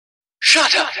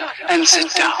Shut up and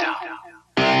sit down.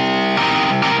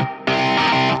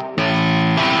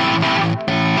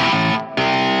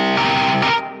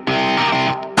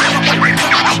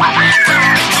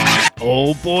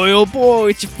 Oh boy,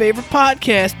 it's your favorite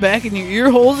podcast back in your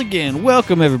ear holes again.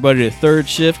 Welcome everybody to Third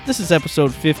Shift. This is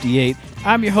episode 58.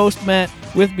 I'm your host, Matt.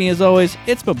 With me as always,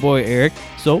 it's my boy Eric.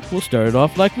 So we'll start it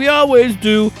off like we always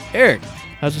do. Eric,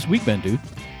 how's this week been, dude?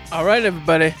 All right,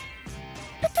 everybody.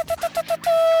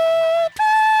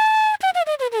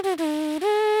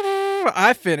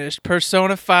 I finished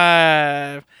Persona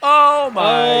 5. Oh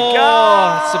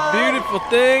It's a beautiful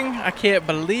thing. I can't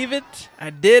believe it. I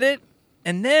did it.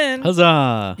 And then,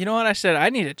 Huzzah! you know what I said? I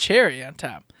need a cherry on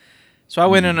top. So I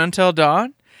went in Until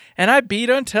Dawn, and I beat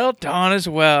Until Dawn as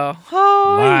well.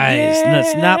 Oh, Nice. yeah.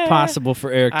 That's not possible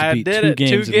for Eric to I beat did two it.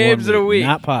 games Two games in in a one week.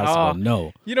 Not possible. Oh.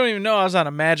 No. You don't even know I was on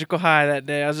a magical high that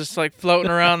day. I was just like floating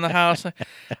around the house. Like,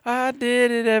 I did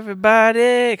it, everybody.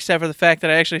 Except for the fact that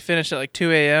I actually finished at like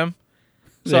 2 a.m.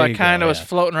 So There I you kind go, of was yeah.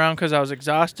 floating around because I was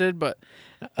exhausted, but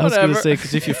I was going to whatever. say,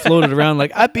 because if you floated around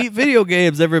like, I beat video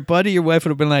games, everybody, your wife would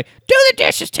have been like, do the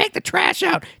dishes, take the trash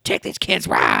out, take these kids,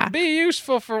 rah. Be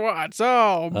useful for once.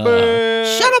 Oh, boo.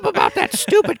 Shut up about that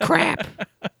stupid crap.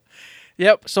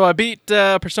 Yep, so I beat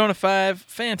Persona 5.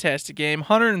 Fantastic game.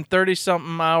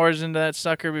 130-something hours into that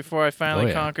sucker before I finally Oh,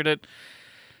 yeah. conquered it.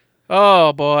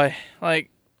 Oh, boy. Like,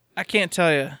 I can't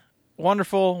tell you.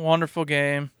 Wonderful, wonderful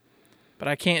game. But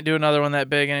I can't do another one that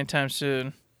big anytime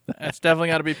soon. That's definitely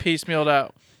got to be piecemealed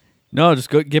out. No, just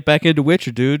go get back into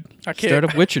Witcher, dude. I can't. Start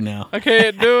up Witcher now. I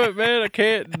can't do it, man. I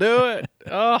can't do it.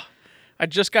 Oh, I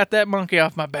just got that monkey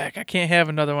off my back. I can't have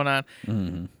another one on.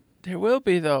 Mhm. There will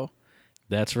be, though.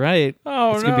 That's right.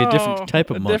 Oh, It's no. gonna be a different type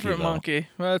of monkey, different though. monkey.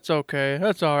 That's okay.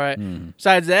 That's all right. Mhm.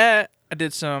 Besides that, I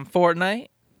did some Fortnite.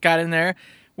 Got in there,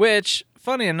 which,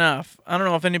 funny enough, I don't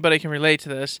know if anybody can relate to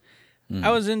this. I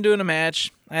was in doing a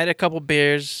match. I had a couple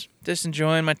beers, just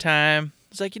enjoying my time.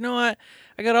 It's like, you know what?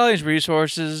 I got all these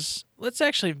resources. Let's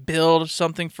actually build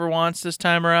something for once this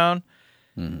time around.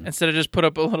 Instead of just put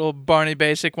up a little Barney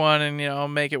Basic one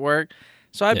and, make it work.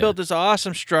 So I built this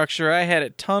awesome structure. I had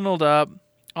it tunneled up,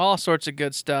 all sorts of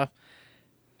good stuff.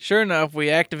 Sure enough, we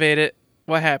activate it.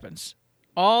 What happens?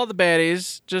 All the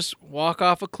baddies just walk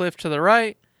off a cliff to the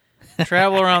right,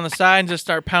 travel around the side, and just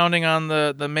start pounding on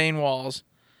the main walls,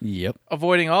 Yep.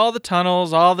 avoiding all the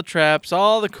tunnels, all the traps,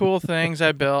 all the cool things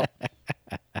I built.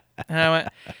 And I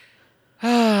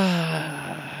went,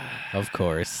 Of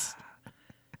course.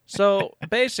 So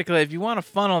basically, if you want to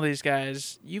funnel these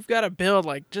guys, you've got to build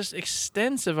like just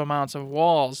extensive amounts of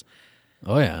walls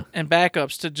Oh yeah. and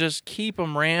backups to just keep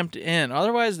them ramped in.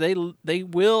 Otherwise, they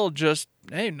will just,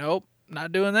 hey, nope,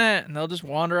 not doing that. And they'll just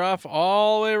wander off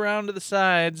all the way around to the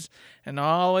sides and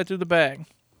all the way through the back.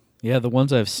 Yeah, the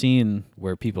ones I've seen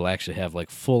where people actually have like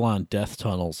full-on death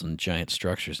tunnels and giant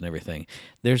structures and everything.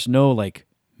 There's no like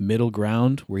middle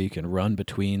ground where you can run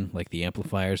between like the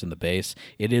amplifiers and the base.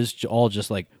 It is all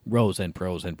just like rows and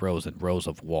rows and rows and rows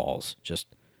of walls. Just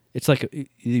it's like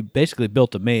you basically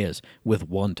built a maze with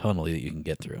one tunnel that you can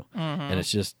get through. And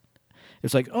it's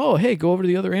like, oh, hey, go over to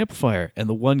the other amplifier. And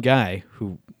the one guy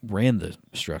who ran the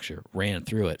structure ran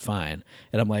through it fine.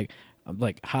 And I'm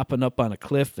like hopping up on a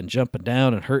cliff and jumping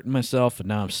down and hurting myself. And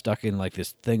now I'm stuck in like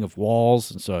this thing of walls.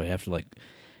 And so I have to like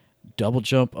double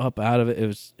jump up out of it. It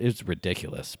was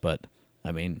ridiculous. But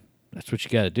I mean, that's what you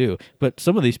got to do. But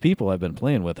some of these people I've been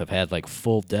playing with have had like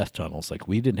full death tunnels. Like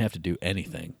we didn't have to do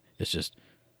anything. It's just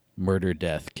murder,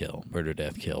 death, kill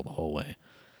the whole way.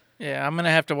 Yeah, I'm going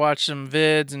to have to watch some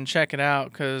vids and check it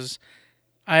out because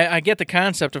I get the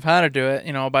concept of how to do it,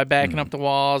 by backing up the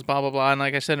walls, blah, blah, blah. And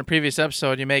like I said in a previous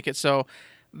episode, you make it so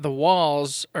the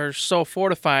walls are so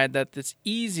fortified that it's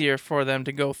easier for them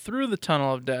to go through the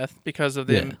tunnel of death because of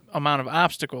the amount of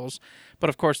obstacles. But,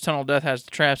 of course, tunnel of death has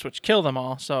the traps which kill them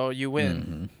all, so you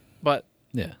win. But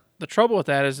the trouble with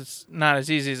that is it's not as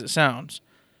easy as it sounds.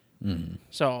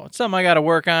 So it's something I got to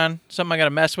work on, something I got to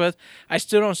mess with. I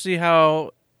still don't see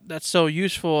how that's so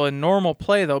useful in normal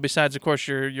play, though, besides, of course,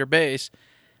 your base,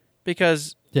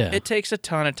 because it takes a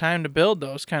ton of time to build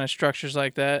those kind of structures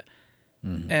like that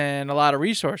and a lot of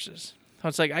resources. So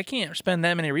it's like I can't spend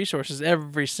that many resources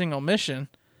every single mission.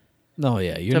 No,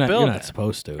 yeah, you're not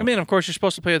supposed to. I mean, of course, you're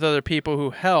supposed to play with other people who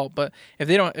help, but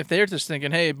if they're just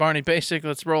thinking, hey, Barney Basic,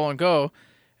 let's roll and go,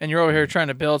 and you're over here trying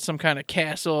to build some kind of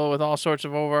castle with all sorts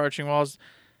of overarching walls,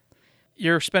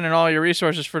 you're spending all your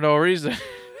resources for no reason.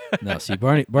 No, see,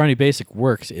 Barney Basic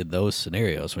works in those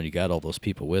scenarios when you got all those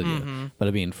people with you. But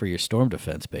I mean, for your storm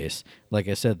defense base, like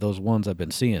I said, those ones I've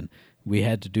been seeing, we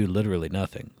had to do literally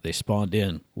nothing. They spawned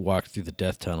in, walked through the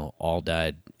death tunnel, all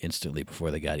died instantly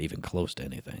before they got even close to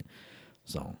anything.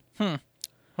 So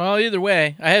Well, either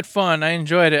way, I had fun. I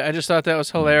enjoyed it. I just thought that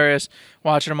was hilarious,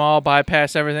 watching them all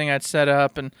bypass everything I'd set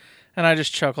up, and I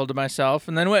just chuckled to myself,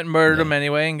 and then went and murdered them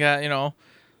anyway, and got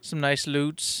some nice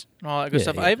loots and all that good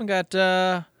stuff. Yeah. I even got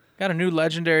a new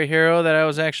legendary hero that I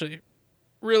was actually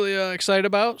really excited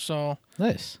about, so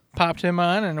nice. popped him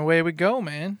on, and away we go,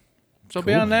 man. So Cool,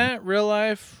 beyond man. that, real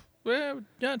life,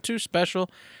 not too special.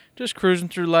 Just cruising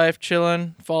through life,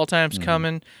 chilling. Fall time's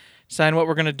coming. Deciding what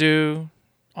we're gonna do,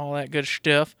 all that good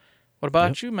stuff. What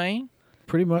about you, man?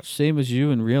 Pretty much same as you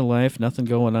in real life. Nothing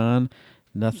going on.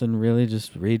 Nothing really.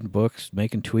 Just reading books,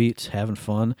 making tweets, having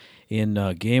fun. In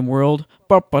game world,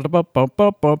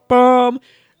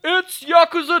 it's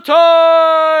Yakuza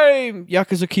time!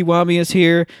 Yakuza Kiwami is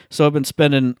here, so I've been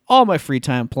spending all my free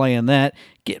time playing that,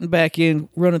 getting back in,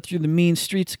 running through the mean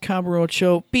streets of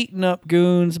Kamurocho, beating up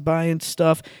goons, buying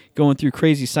stuff, going through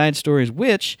crazy side stories,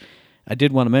 which I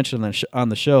did want to mention on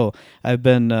the show. I've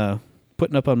been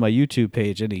putting up on my YouTube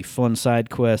page any fun side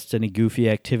quests, any goofy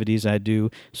activities I do,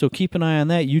 so keep an eye on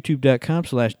that,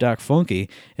 youtube.com/DocFunky,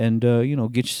 and,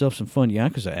 get yourself some fun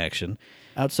Yakuza action.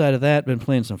 Outside of that, been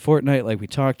playing some Fortnite like we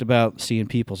talked about, seeing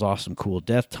people's awesome, cool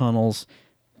death tunnels.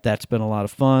 That's been a lot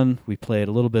of fun. We played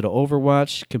a little bit of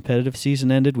Overwatch. Competitive season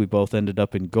ended. We both ended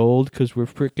up in gold because we're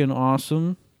freaking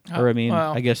awesome.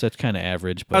 Well, I guess that's kind of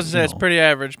average. But, I was gonna say it's pretty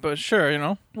average, but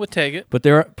sure, we'll take it. But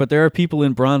there are people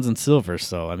in bronze and silver,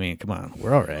 so, I mean, come on.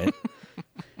 We're all right.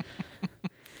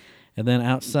 And then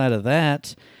outside of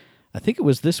that, I think it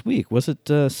was this week. Was it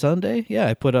Sunday? Yeah,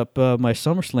 I put up my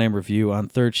SummerSlam review on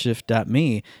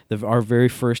ThirdShift.me, our very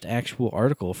first actual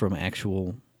article from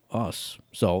actual us.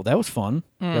 So that was fun.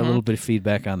 Got a little bit of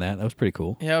feedback on that. That was pretty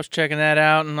cool. Yeah, I was checking that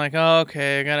out and like, oh,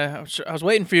 okay, I was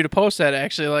waiting for you to post that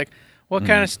actually. Like, what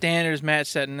kind of standard is Matt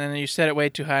setting? And then you set it way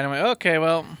too high. And I'm like, okay,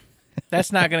 well,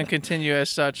 that's not going to continue as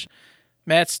such.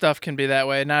 Matt's stuff can be that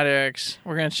way, not Eric's.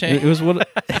 We're gonna change. It was one.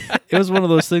 It was one of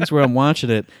those things where I'm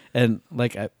watching it, and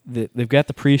like they've got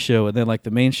the pre-show, and then like the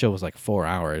main show was like 4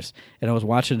 hours, and I was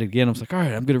watching it again. I was like, all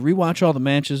right, I'm gonna rewatch all the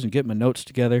matches and get my notes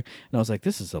together. And I was like,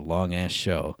 this is a long ass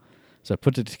show, so I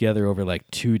put it together over like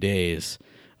 2 days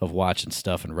of watching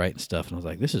stuff and writing stuff, and I was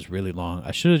like, this is really long.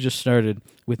 I should have just started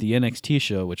with the NXT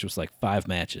show, which was like 5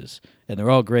 matches, and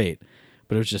they're all great,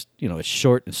 but it was just it's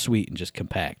short and sweet and just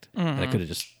compact, and I could have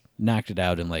just knocked it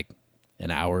out in like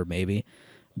an hour maybe,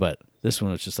 but this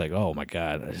one was just like, oh my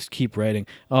god, I just keep writing.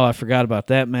 Oh, I forgot about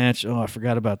that match. Oh, I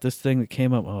forgot about this thing that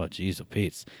came up. Oh, jeez,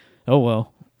 Pete's. Oh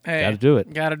well, Hey, gotta do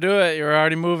it. Gotta do it. You're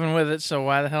already moving with it, so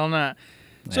why the hell not?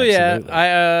 So Absolutely.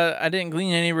 yeah, I didn't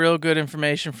glean any real good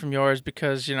information from yours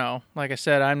because like I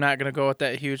said, I'm not gonna go with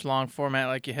that huge long format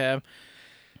like you have.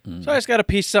 So I just got to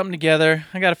piece something together.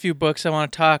 I got a few books I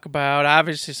want to talk about.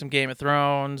 Obviously, some Game of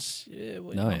Thrones.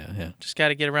 Yeah. Just got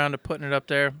to get around to putting it up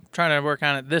there. I'm trying to work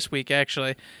on it this week,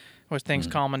 actually, with things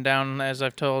calming down, as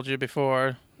I've told you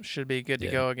before. Should be good to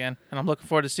go again. And I'm looking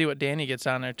forward to see what Danny gets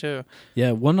on there, too.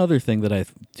 Yeah, one other thing that I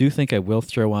do think I will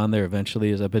throw on there eventually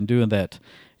is I've been doing that,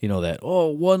 that,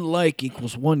 1 like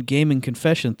equals 1 gaming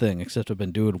confession thing, except I've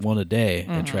been doing 1 a day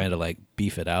and trying to, like,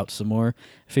 beef it out some more.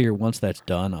 I figure once that's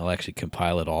done, I'll actually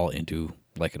compile it all into,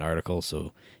 like, an article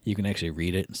so you can actually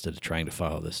read it instead of trying to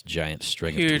follow this giant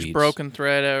string of tweets. Huge broken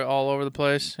thread all over the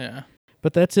place, yeah.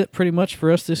 But that's it pretty much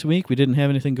for us this week. We didn't have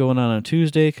anything going on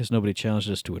Tuesday because nobody challenged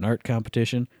us to an art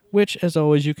competition, which, as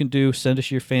always, you can do. Send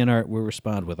us your fan art. We'll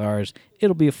respond with ours.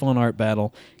 It'll be a fun art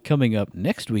battle. Coming up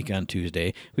next week on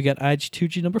Tuesday, we got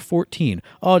IG2G number 14.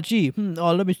 Oh, gee.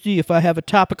 Let me see if I have a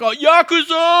topic. Oh, Yakuza!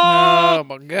 Oh,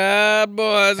 my God,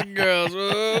 boys and girls.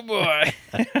 Oh, boy.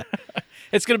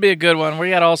 It's going to be a good one.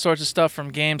 We got all sorts of stuff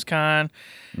from Gamescom.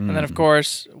 And then, of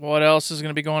course, what else is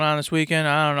going to be going on this weekend?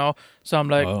 I don't know.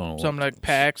 Something like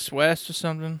PAX West or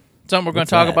something. Something we're going to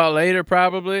talk about later,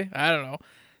 probably. I don't know.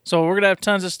 So we're going to have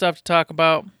tons of stuff to talk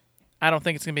about. I don't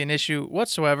think it's going to be an issue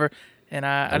whatsoever. And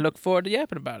I look forward to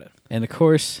yapping about it. And, of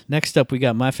course, next up, we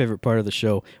got my favorite part of the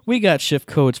show. We got shift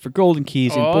codes for Golden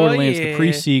Keys in Borderlands, the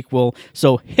pre-sequel.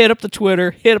 So hit up the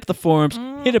Twitter, hit up the forums,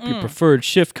 hit up your preferred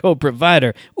shift code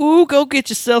provider. Ooh, go get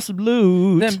yourself some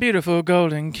loot. Them beautiful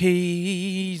golden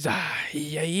keys.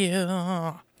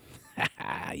 Yeah.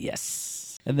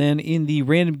 Yes. And then in the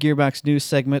random Gearbox news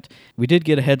segment, we did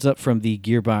get a heads up from the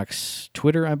Gearbox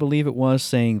Twitter, I believe it was,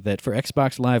 saying that for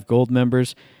Xbox Live Gold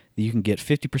members, you can get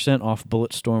 50% off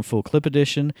Bulletstorm Full Clip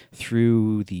Edition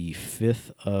through the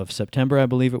 5th of September, I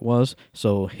believe it was.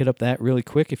 So hit up that really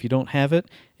quick if you don't have it.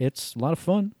 It's a lot of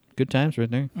fun. Good times right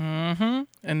there. Mm-hmm.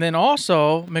 And then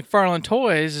also, McFarlane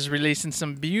Toys is releasing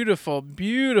some beautiful,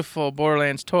 beautiful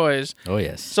Borderlands toys. Oh,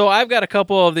 yes. So I've got a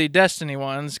couple of the Destiny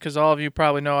ones, because all of you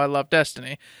probably know I love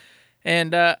Destiny.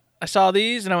 And I saw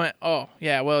these and I went, oh,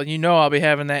 yeah, well, I'll be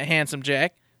having that Handsome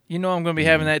Jack. I'm going to be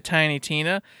having that Tiny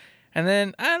Tina. And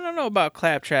then I don't know about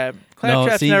Claptrap.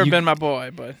 Claptrap's never been my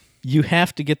boy, but you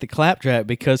have to get the Claptrap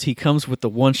because he comes with the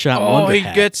one-shot wonder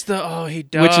hat. He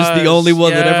does. Which is the only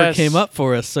one that ever came up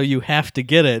for us. So you have to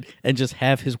get it and just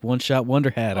have his one-shot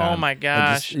wonder hat on. Oh my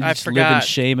gosh, I forgot. Live in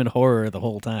shame and horror the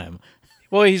whole time.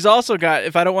 Well, he's also got,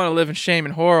 if I don't want to live in shame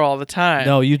and horror all the time.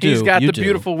 No, you do. He's got the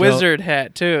beautiful wizard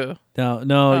hat, too.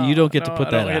 No, you don't get to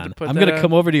put that on. I'm going to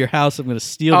come over to your house. I'm going to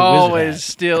steal the wizard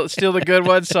hat. Always steal the good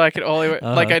ones so I can only,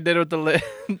 like I did with the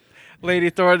Lady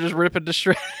Thor, just rip it to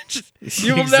shreds.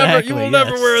 You will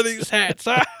never wear these hats.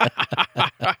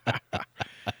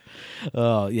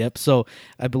 Oh, yep. So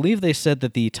I believe they said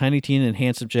that the Tiny Tina and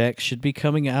Handsome Jack should be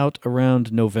coming out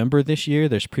around November this year.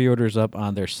 There's pre-orders up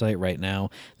on their site right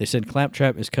now. They said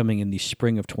Claptrap is coming in the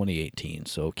spring of 2018,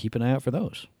 so keep an eye out for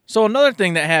those. So another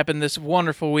thing that happened this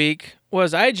wonderful week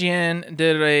was IGN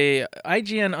did a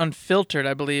IGN Unfiltered,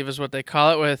 I believe is what they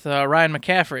call it, with Ryan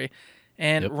McCaffrey.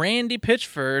 And Randy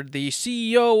Pitchford, the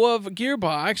CEO of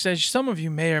Gearbox, as some of you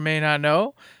may or may not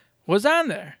know, was on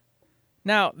there.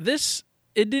 Now,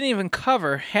 it didn't even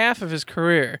cover half of his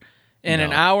career in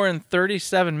an hour and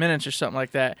 37 minutes or something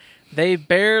like that. They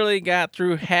barely got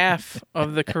through half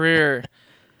of the career.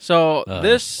 So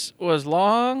this was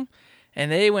long,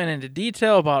 and they went into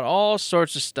detail about all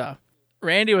sorts of stuff.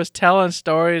 Randy was telling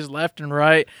stories left and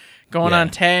right, going on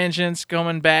tangents,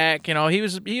 going back.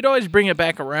 He'd always bring it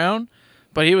back around,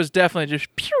 but he was definitely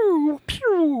just pew,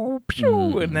 pew,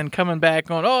 pew, and then coming back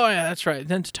going, oh, yeah, that's right.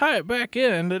 Then to tie it back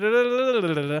in,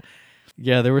 da-da-da-da-da-da-da.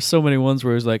 Yeah, there were so many ones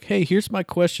where it was like, hey, here's my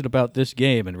question about this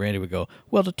game. And Randy would go,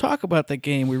 well, to talk about that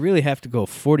game, we really have to go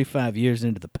 45 years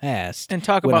into the past. And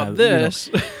talk about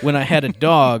this. When I had a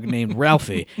dog named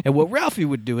Ralphie. And what Ralphie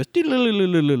would do is... It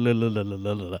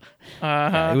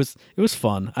was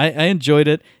fun. I enjoyed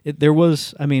it. There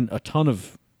was, a ton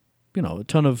of... a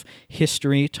ton of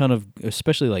history,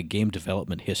 especially like game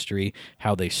development history,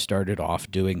 how they started off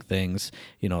doing things,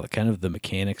 the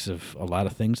mechanics of a lot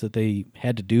of things that they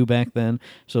had to do back then.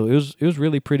 So it was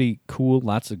really pretty cool,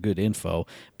 lots of good info,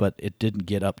 but it didn't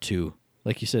get up to,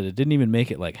 like you said, it didn't even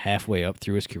make it like halfway up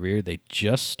through his career. They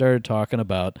just started talking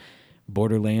about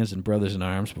Borderlands and Brothers in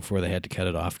Arms before they had to cut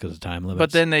it off because of time limits.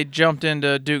 But then they jumped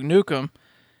into Duke Nukem.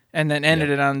 And then ended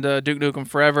it on the Duke Nukem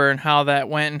Forever and how that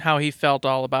went and how he felt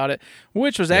all about it,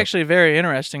 which was actually very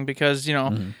interesting because,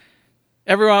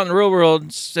 everyone in the real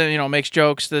world, makes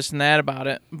jokes, this and that about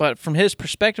it. But from his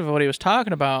perspective of what he was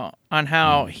talking about on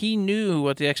how he knew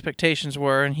what the expectations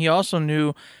were, and he also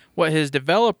knew what his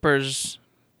developers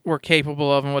were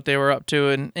capable of and what they were up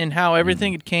to and how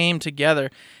everything came together.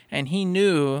 And he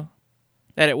knew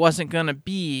that it wasn't going to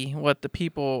be what the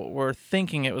people were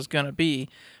thinking it was going to be.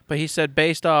 But he said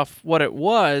based off what it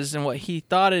was and what he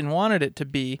thought and wanted it to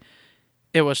be,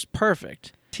 it was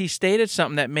perfect. He stated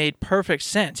something that made perfect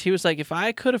sense. He was like, if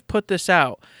I could have put this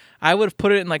out, I would have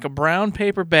put it in like a brown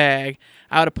paper bag.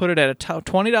 I would have put it at a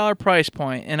 $20 price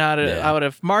point, and I would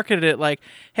have marketed it like,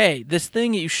 hey, this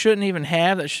thing that you shouldn't even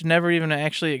have, that should never even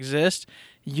actually exist,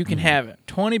 you can have it.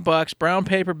 $20, brown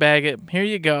paper bag it. Here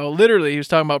you go. Literally, he was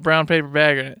talking about brown paper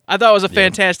bagging it. I thought it was a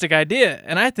fantastic idea,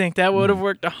 and I think that would have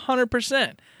worked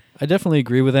 100%. I definitely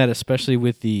agree with that, especially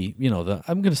with the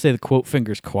I'm going to say the quote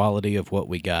fingers quality of what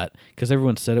we got, because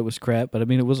everyone said it was crap, but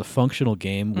it was a functional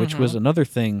game, which was another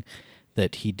thing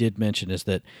that he did mention is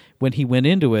that when he went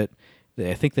into it,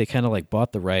 I think they kind of like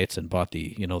bought the rights and bought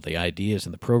the the ideas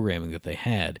and the programming that they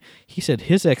had. He said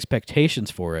his expectations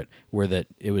for it were that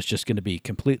it was just going to be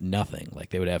complete nothing. Like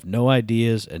they would have no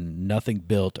ideas and nothing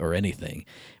built or anything.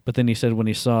 But then he said when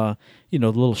he saw, the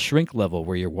little shrink level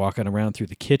where you're walking around through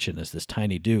the kitchen as this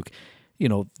tiny Duke,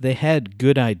 they had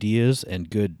good ideas and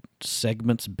good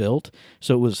segments built.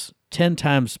 So it was 10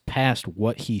 times past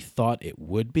what he thought it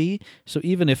would be. So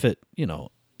even if it,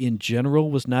 in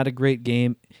general was not a great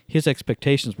game, his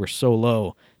expectations were so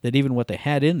low that even what they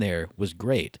had in there was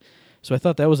great. So I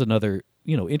thought that was another,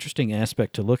 interesting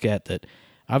aspect to look at that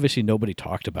obviously nobody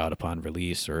talked about upon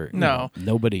release or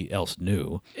nobody else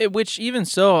knew. Which even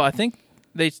so, I think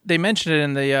they mentioned it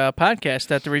in the podcast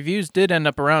that the reviews did end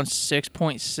up around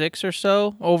 6.6 or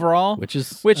so overall. Which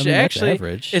actually, that's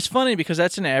average. It's funny because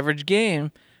that's an average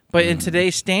game, but in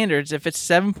today's standards, if it's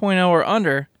 7.0 or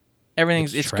under,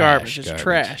 it's garbage. It's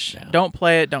trash. Yeah. Don't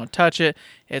play it. Don't touch it.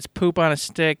 It's poop on a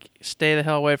stick. Stay the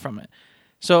hell away from it.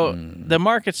 So the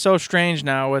market's so strange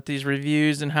now with these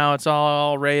reviews and how it's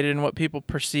all rated and what people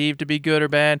perceive to be good or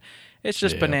bad. It's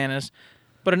just bananas.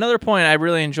 But another point I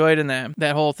really enjoyed in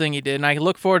that whole thing he did, and I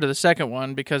look forward to the second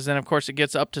one because then, of course, it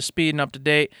gets up to speed and up to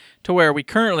date to where we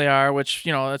currently are, which,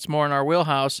 that's more in our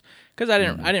wheelhouse. Because I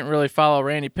didn't really follow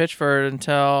Randy Pitchford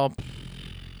until,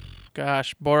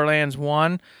 Borderlands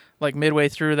 1, like midway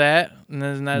through that. And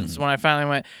then that's when I finally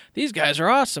went, these guys are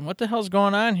awesome. What the hell's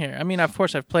going on here? I mean, of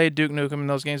course, I've played Duke Nukem in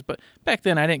those games, but back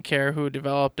then I didn't care who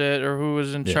developed it or who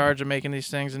was in charge of making these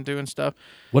things and doing stuff.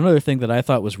 One other thing that I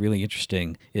thought was really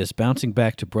interesting is bouncing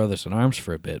back to Brothers in Arms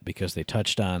for a bit, because they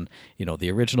touched on,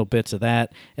 the original bits of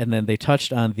that, and then they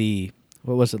touched on the,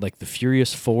 what was it, like the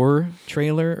Furious 4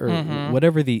 trailer or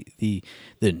whatever the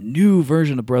new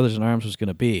version of Brothers in Arms was going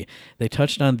to be. They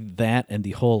touched on that and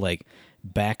the whole like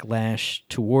backlash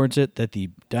towards it that the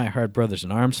diehard Brothers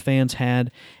in Arms fans had,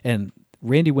 and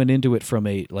Randy went into it from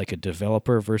a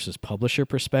developer versus publisher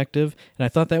perspective, and I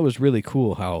thought that was really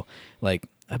cool how, like,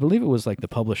 I believe it was like the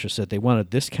publisher said they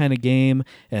wanted this kind of game,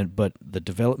 but the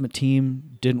development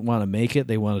team didn't want to make it.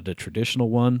 They wanted a traditional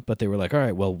one, but they were like, all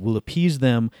right, well, we'll appease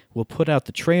them. We'll put out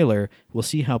the trailer. We'll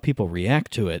see how people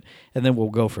react to it, and then we'll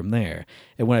go from there.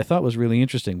 And what I thought was really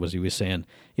interesting was he was saying,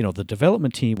 the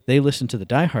development team, they listened to the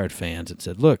diehard fans and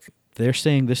said, look, they're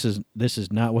saying this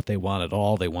is not what they want at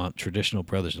all. They want traditional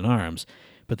Brothers in Arms.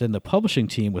 But then the publishing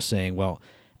team was saying, well,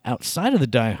 outside of the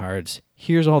diehards,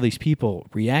 here's all these people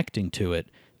reacting to it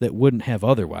that wouldn't have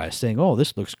otherwise, saying, oh,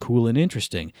 this looks cool and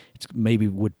interesting. It's maybe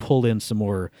would pull in some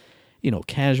more,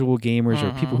 casual gamers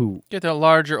or people who get a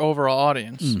larger overall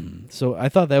audience. So I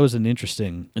thought that was an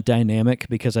interesting dynamic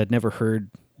because I'd never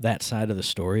heard that side of the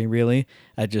story, really.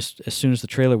 As soon as the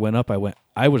trailer went up, I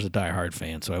was a diehard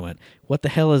fan, so I went, what the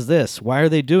hell is this? Why are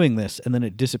they doing this? And then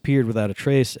it disappeared without a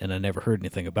trace, and I never heard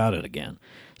anything about it again.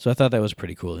 So I thought that was a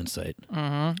pretty cool insight.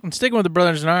 And sticking with the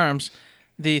Brothers in Arms,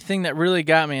 the thing that really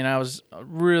got me and I was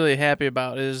really happy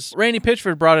about is Randy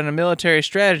Pitchford brought in a military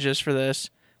strategist for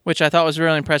this, which I thought was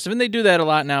really impressive. And they do that a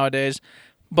lot nowadays.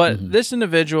 But this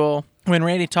individual, when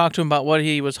Randy talked to him about what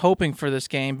he was hoping for this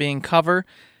game, being cover,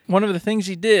 one of the things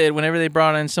he did whenever they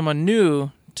brought in someone new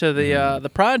to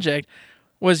the project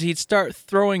was he'd start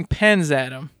throwing pens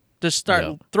at him. Just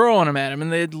start throwing them at him.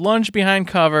 And they'd lunge behind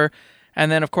cover and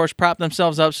then, of course, prop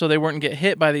themselves up so they wouldn't get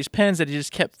hit by these pens that he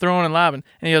just kept throwing and lobbing.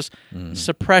 And he goes,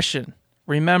 suppression,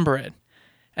 remember it.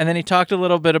 And then he talked a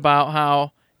little bit about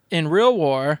how in real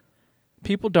war,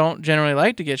 people don't generally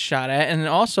like to get shot at. And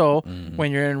also,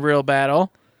 when you're in real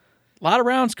battle, a lot of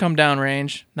rounds come down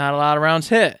range, not a lot of rounds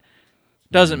hit.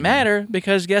 Doesn't matter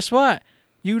because guess what?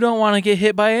 You don't want to get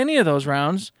hit by any of those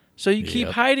rounds, so you keep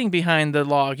hiding behind the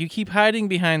log. You keep hiding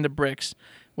behind the bricks,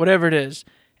 whatever it is,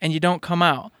 and you don't come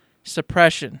out.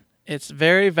 Suppression. It's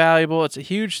very valuable. It's a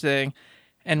huge thing.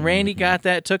 And Randy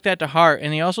took that to heart,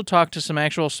 and he also talked to some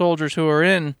actual soldiers who were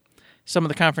in some of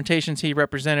the confrontations he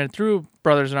represented through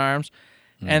Brothers in Arms,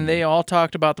 and they all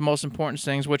talked about the most important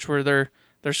things, which were their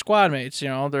squad mates,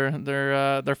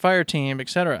 their fire team,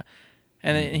 etc.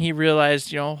 And then he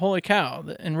realized, holy cow,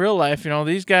 in real life,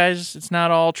 these guys, it's not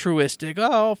all truistic.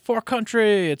 Oh, for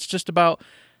country. It's just about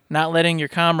not letting your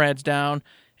comrades down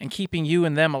and keeping you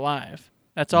and them alive.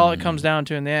 That's all it comes down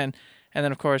to in the end. And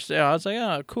then, of course, I was like,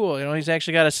 oh, cool. He's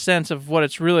actually got a sense of what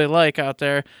it's really like out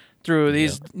there through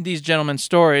these gentlemen's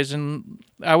stories. And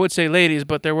I would say ladies,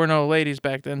 but there were no ladies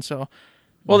back then. So,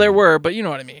 well, there were, but you know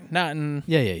what I mean. Not in...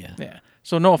 Yeah.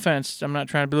 So no offense. I'm not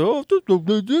trying to be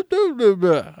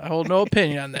I hold no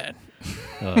opinion on that.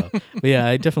 But yeah,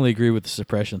 I definitely agree with the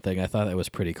suppression thing. I thought that was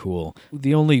pretty cool.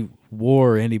 The only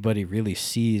war anybody really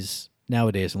sees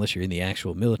nowadays, unless you're in the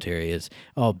actual military, is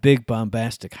big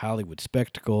bombastic Hollywood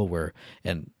spectacle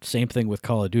and same thing with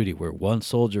Call of Duty, where one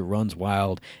soldier runs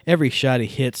wild, every shot he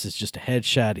hits is just a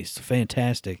headshot, he's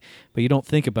fantastic, but you don't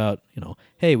think about,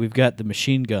 hey, we've got the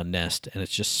machine gun nest and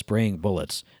it's just spraying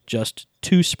bullets, just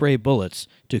to spray bullets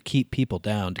to keep people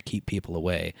down, to keep people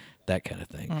away, that kind of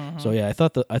thing. So yeah, I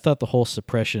thought the whole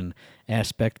suppression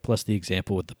aspect plus the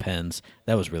example with the pens,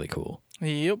 that was really cool.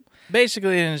 Yep.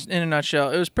 Basically, in a nutshell,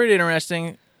 it was pretty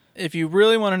interesting. If you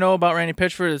really want to know about Randy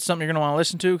Pitchford, it's something you're going to want to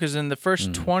listen to because in the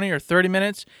first 20 or 30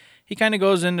 minutes, he kind of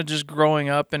goes into just growing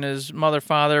up and his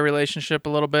mother-father relationship a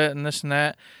little bit and this and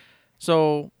that.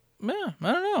 So, yeah,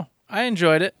 I don't know. I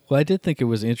enjoyed it. Well, I did think it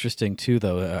was interesting, too,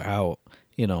 though, how...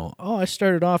 I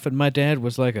started off and my dad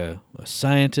was like a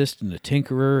scientist and a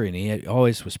tinkerer and he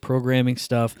always was programming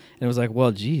stuff. And it was like, well,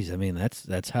 geez, I mean,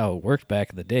 that's how it worked back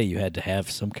in the day. You had to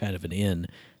have some kind of an in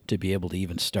to be able to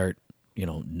even start,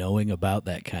 knowing about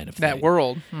that kind of thing. That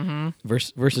world.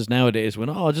 Versus nowadays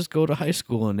when, just go to high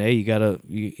school and, hey,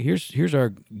 here's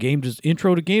our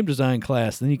intro to game design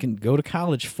class. Then you can go to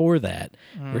college for that.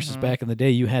 Versus back in the day,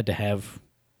 you had to have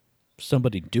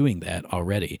somebody doing that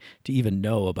already to even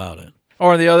know about it.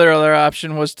 Or the other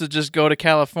option was to just go to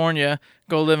California,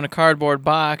 go live in a cardboard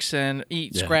box, and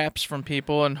eat scraps from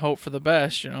people and hope for the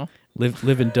best.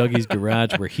 Live in Dougie's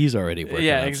garage where he's already working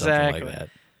on something like that.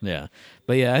 Yeah.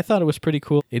 But yeah, I thought it was pretty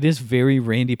cool. It is very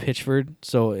Randy Pitchford.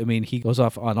 So, I mean, he goes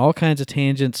off on all kinds of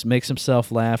tangents, makes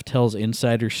himself laugh, tells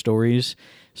insider stories.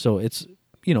 So it's,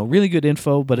 really good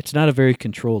info, but it's not a very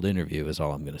controlled interview is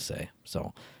all I'm going to say.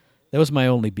 So that was my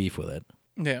only beef with it.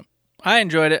 Yeah. I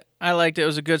enjoyed it. I liked it. It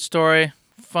was a good story.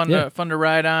 Fun to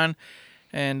ride on.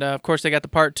 And, of course, they got the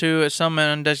part 2 at some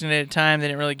undesignated time. They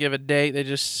didn't really give a date. They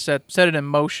just set it in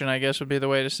motion, I guess would be the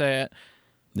way to say it.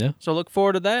 Yeah. So look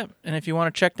forward to that. And if you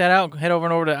want to check that out, head over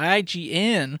to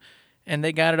IGN, and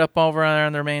they got it up over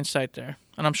on their main site there.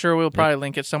 And I'm sure we'll probably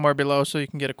link it somewhere below so you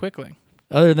can get a quick link.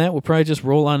 Other than that, we'll probably just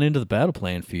roll on into the battle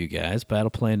plan for you guys.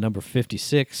 Battle plan number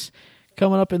 56.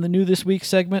 Coming up in the New This Week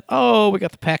segment, we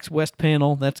got the PAX West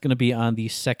panel. That's going to be on the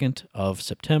 2nd of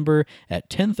September at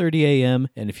 10:30 a.m.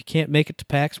 And if you can't make it to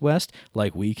PAX West,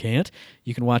 like we can't,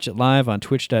 you can watch it live on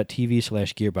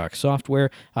twitch.tv/Gearbox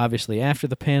Software. Obviously, after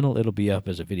the panel, it'll be up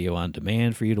as a video on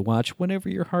demand for you to watch whenever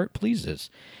your heart pleases.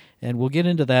 And we'll get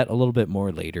into that a little bit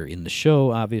more later in the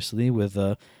show, obviously, with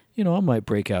I might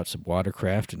break out some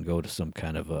watercraft and go to some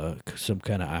kind of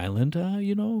island.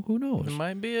 Who knows? There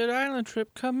might be an island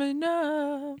trip coming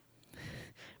up.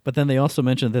 But then they also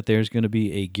mentioned that there's going to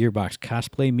be a Gearbox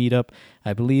cosplay meetup.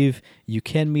 I believe you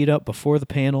can meet up before the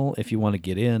panel if you want to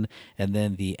get in, and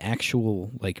then the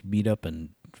actual meetup and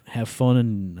have fun.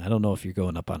 And I don't know if you're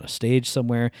going up on a stage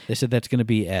somewhere. They said that's going to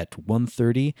be at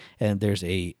 1:30, and there's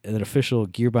an official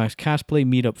Gearbox cosplay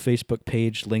meetup Facebook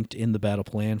page linked in the battle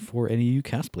plan for any of you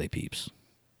cosplay peeps.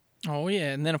 Oh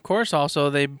yeah, and then of course also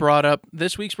they brought up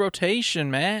this week's rotation,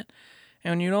 Matt.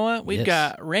 And you know what? We've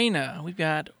got Raina, we've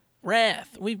got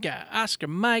Wrath, we've got Oscar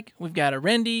Mike, we've got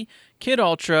Arendi, Kid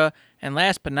Ultra, and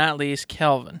last but not least,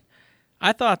 Kelvin.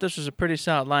 I thought this was a pretty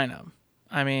solid lineup.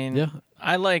 I mean,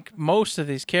 I like most of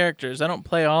these characters. I don't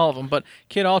play all of them, but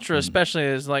Kid Ultra especially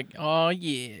is like, oh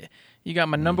yeah, you got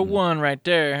my number one right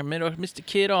there, Mr.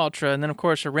 Kid Ultra. And then of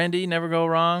course Arendi, never go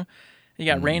wrong. You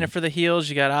got Raina for the heals.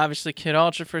 You got obviously Kid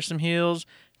Ultra for some heals.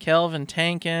 Kelvin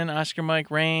tanking, Oscar Mike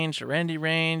ranged, Arendi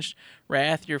ranged,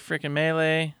 Wrath your freaking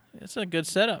melee. It's a good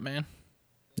setup, man.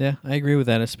 Yeah, I agree with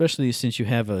that, especially since you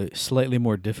have a slightly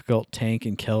more difficult tank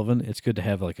in Kelvin. It's good to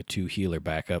have a 2-healer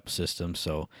backup system.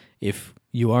 So if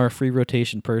you are a free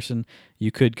rotation person,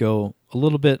 you could go a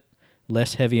little bit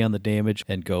less heavy on the damage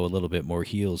and go a little bit more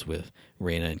heals with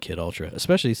Raina and Kid Ultra,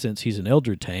 especially since he's an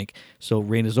Eldred tank. So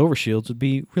Raina's overshields would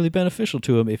be really beneficial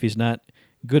to him if he's not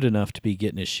good enough to be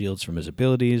getting his shields from his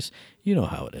abilities. You know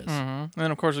how it is. And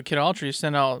then, of course, with Kid Ultra, you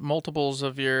send out multiples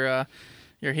of your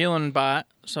healing bot.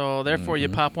 So, therefore, you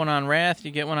pop one on Wrath,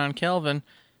 you get one on Kelvin.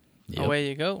 Yep. Away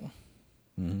you go.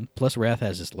 Plus, Wrath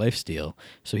has his lifesteal,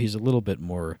 so he's a little bit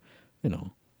more,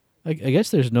 I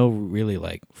guess there's no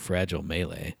really, fragile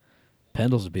melee.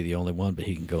 Pendles would be the only one, but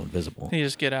he can go invisible. He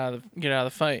just get out of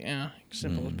the fight, yeah.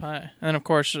 Simple as pie. And, of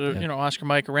course, Oscar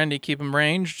Mike Arendi, keep him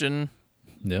ranged and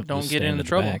don't get into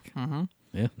trouble.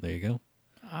 Yeah, there you go.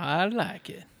 I like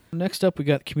it. Next up, we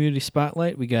got Community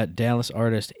Spotlight. We got Dallas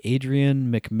artist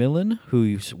Adrian McMillan,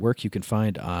 whose work you can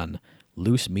find on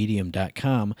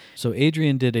loosemedium.com. So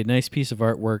Adrian did a nice piece of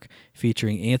artwork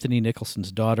featuring Anthony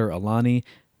Nicholson's daughter, Alani,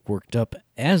 worked up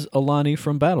as Alani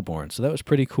from Battleborn. So that was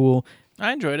pretty cool.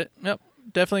 I enjoyed it. Yep.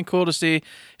 Definitely cool to see,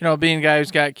 being a guy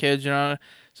who's got kids, So,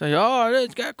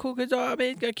 it's got cool kids. Oh,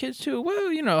 man, it's got kids too.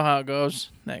 Well, you know how it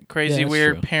goes. That crazy,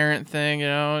 weird true. Parent thing,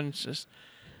 and it's just,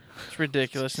 it's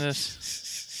ridiculousness.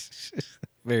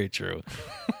 Very true.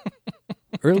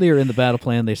 Earlier in the battle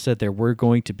plan, they said there were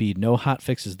going to be no hot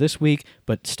fixes this week,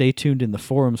 but stay tuned in the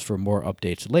forums for more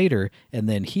updates later. And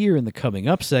then here in the coming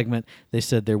up segment, they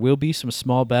said there will be some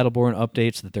small Battleborn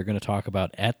updates that they're going to talk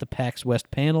about at the PAX West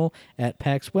panel, at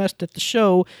PAX West at the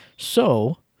show.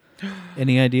 So,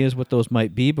 any ideas what those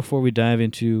might be before we dive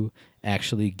into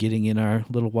actually getting in our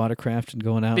little watercraft and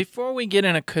going out? Before we get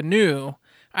in a canoe,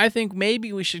 I think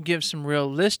maybe we should give some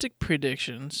realistic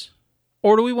predictions.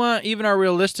 Or do we want even our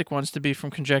realistic ones to be from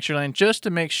Conjecture Land just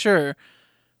to make sure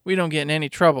we don't get in any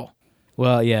trouble?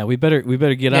 Well, yeah, we better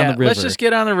get on the river. Let's just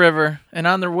get on the river and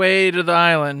on the way to the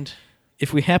island.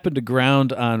 If we happen to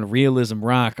ground on Realism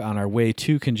Rock on our way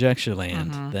to Conjecture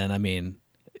Land, then I mean,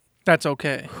 that's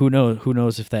okay. Who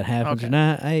knows if that happens or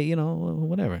not?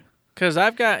 Whatever. Because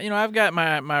I've got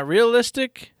my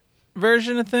realistic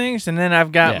version of things, and then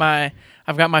I've got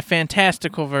my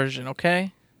fantastical version.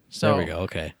 Okay, so there we go.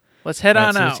 Okay. Let's head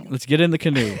on out. Let's get in the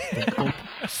canoe.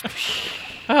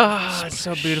 Oh, it's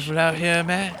so beautiful out here,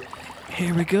 man.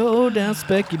 Here we go down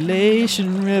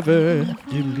speculation river.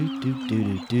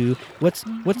 Do. What?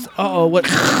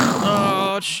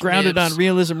 Oh, Grounded on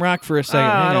realism rock for a second.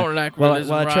 I Hang don't on. like While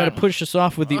realism I try to rock. push us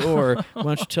off with the ore, why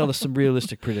don't you tell us some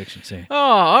realistic predictions here? Oh,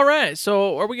 all right.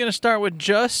 So are we going to start with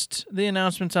just the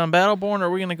announcements on Battleborn, or are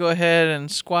we going to go ahead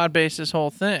and squad base this whole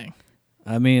thing?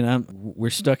 I mean, we're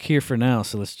stuck here for now,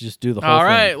 so let's just do the whole All thing.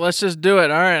 right, let's just do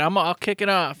it. All right, I'll kick it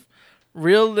off.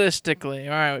 Realistically,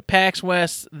 all right, PAX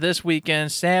West this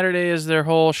weekend. Saturday is their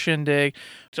whole shindig.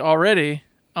 I'm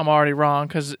already wrong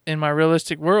because in my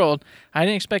realistic world, I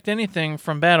didn't expect anything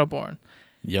from Battleborn.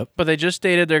 Yep. But they just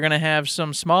stated they're going to have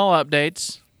some small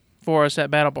updates for us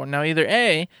at Battleborn. Now, either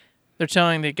A, they're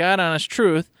telling the God honest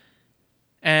truth,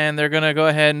 and they're going to go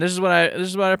ahead and this is what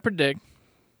I predict.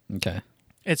 Okay.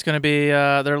 It's going to be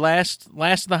their last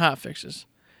of the hot fixes.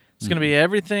 It's going to be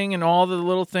everything and all the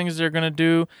little things they're going to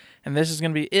do, and this is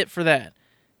going to be it for that.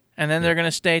 And then they're going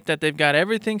to state that they've got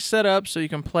everything set up so you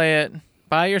can play it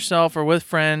by yourself or with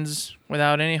friends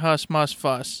without any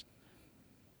fuss.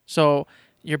 So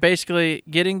you're basically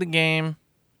getting the game,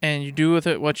 and you do with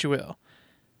it what you will.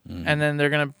 And then they're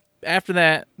going to, after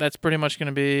that, that's pretty much going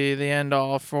to be the end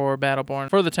all for Battleborn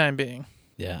for the time being.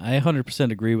 Yeah, I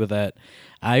 100% agree with that.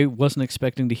 I wasn't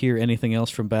expecting to hear anything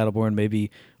else from Battleborn. Maybe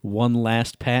one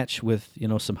last patch with,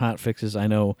 some hot fixes. I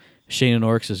know Shayna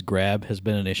Oryx's grab has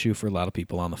been an issue for a lot of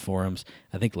people on the forums.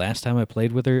 I think last time I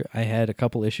played with her, I had a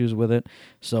couple issues with it.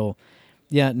 So,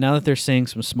 yeah, now that they're saying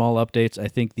some small updates, I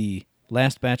think the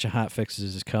last batch of hot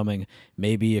fixes is coming.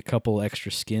 Maybe a couple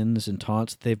extra skins and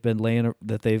taunts that they've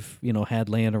had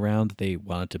laying around that they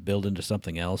wanted to build into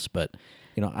something else. But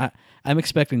I'm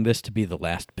expecting this to be the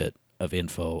last bit of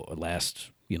info, or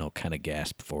last kind of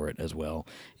gasp for it as well.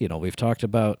 We've talked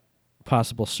about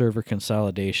possible server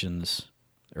consolidations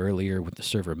earlier with the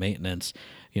server maintenance.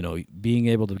 Being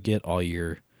able to get all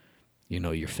your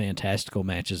fantastical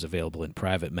matches available in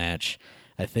private match.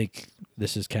 I think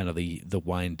this is kind of the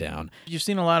wind down. You've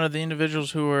seen a lot of the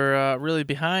individuals who were really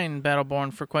behind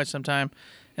Battleborn for quite some time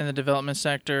in the development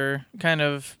sector kind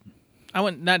of, I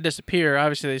wouldn't not disappear.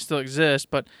 Obviously, they still exist,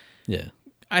 but yeah,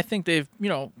 I think they've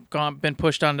been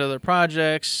pushed onto other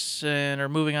projects and are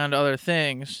moving on to other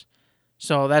things.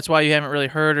 So that's why you haven't really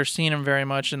heard or seen them very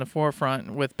much in the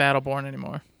forefront with Battleborn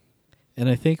anymore. And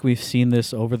I think we've seen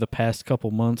this over the past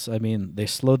couple months. I mean, they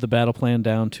slowed the battle plan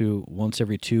down to once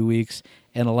every 2 weeks,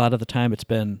 and a lot of the time it's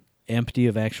been empty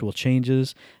of actual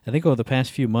changes. I think over the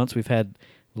past few months we've had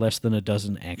less than a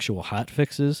dozen actual hot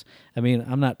fixes. I mean,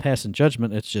 I'm not passing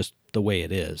judgment, it's just the way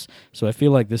it is. So I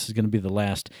feel like this is going to be the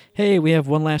last, hey, we have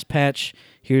one last patch,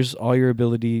 here's all your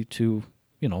ability to,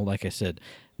 like I said,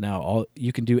 now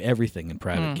you can do everything in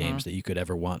private games that you could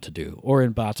ever want to do, or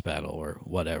in bots battle, or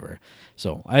whatever.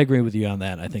 So I agree with you on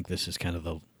that. I think this is kind of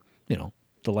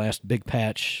the last big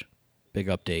patch, big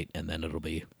update, and then it'll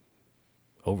be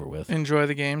over with. Enjoy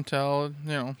the game till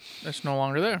it's no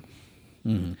longer there.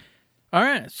 Mm-hmm. All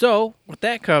right, so with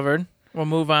that covered, we'll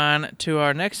move on to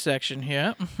our next section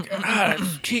here.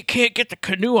 God, you can't get the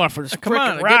canoe off of this Come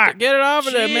on, frickin' rock. get it off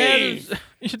of there, man.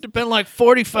 It's been like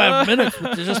 45 minutes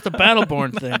with just the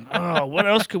Battleborn thing. Oh, what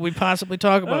else could we possibly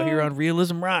talk about here on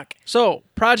Realism Rock? So,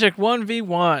 Project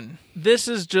 1v1. This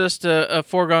is just a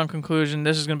foregone conclusion.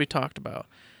 This is going to be talked about.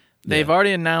 They've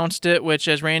already announced it, which,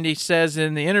 as Randy says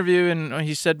in the interview, and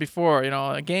he said before,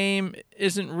 a game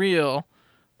isn't real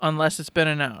unless it's been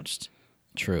announced.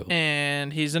 True.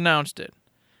 And he's announced it,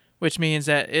 which means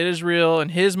that it is real in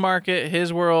his market,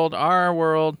 his world, our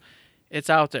world. It's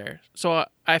out there. So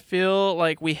I feel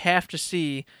like we have to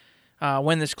see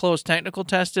when this closed technical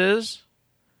test is,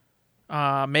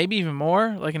 maybe even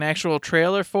more, like an actual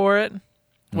trailer for it,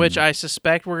 which I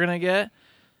suspect we're going to get.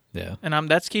 Yeah. And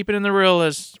that's keeping in the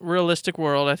realistic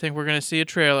world. I think we're going to see a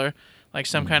trailer, like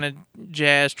some kind of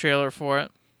jazz trailer for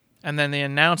it. And then the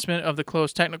announcement of the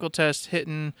closed technical test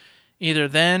hitting either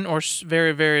then or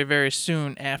very, very, very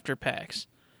soon after PAX.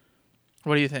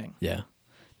 What do you think? Yeah.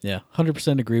 Yeah,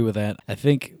 100% agree with that. I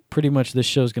think pretty much this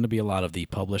show is going to be a lot of the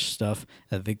published stuff.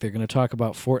 I think they're going to talk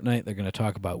about Fortnite, they're going to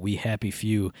talk about We Happy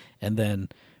Few, and then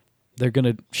they're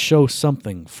going to show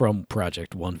something from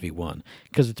Project 1v1.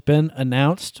 Because it's been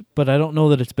announced, but I don't know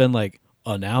that it's been like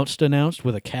announced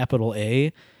with a capital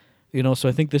A. So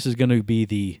I think this is going to be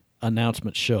the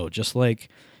announcement show. Just like,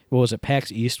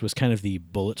 PAX East was kind of the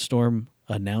Bulletstorm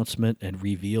announcement and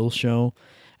reveal show.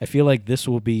 I feel like this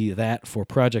will be that for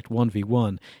Project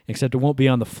 1v1, except it won't be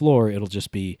on the floor. It'll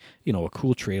just be, a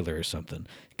cool trailer or something.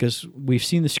 Because we've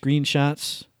seen the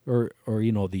screenshots, or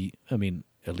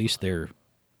at least their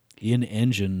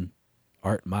in-engine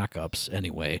art mock-ups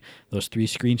anyway. Those 3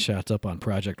 screenshots up on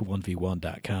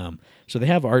project1v1.com. So they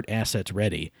have art assets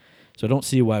ready. So I don't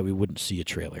see why we wouldn't see a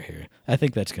trailer here. I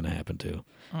think that's going to happen too.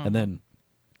 And then,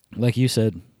 like you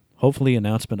said, hopefully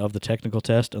announcement of the technical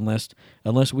test,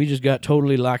 unless we just got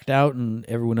totally locked out and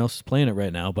everyone else is playing it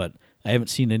right now. But I haven't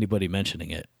seen anybody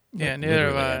mentioning it. Yeah, like, neither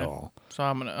have literally at I. all. So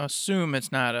I'm gonna assume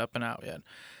it's not up and out yet.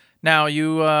 Now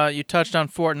you touched on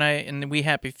Fortnite and the We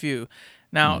Happy Few.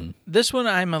 Now this one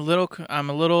I'm a little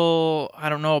I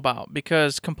don't know about,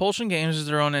 because Compulsion Games is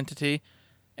their own entity,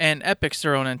 and Epic's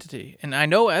their own entity, and I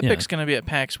know Epic's going to be at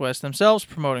PAX West themselves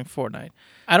promoting Fortnite.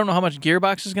 I don't know how much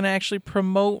Gearbox is going to actually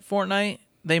promote Fortnite.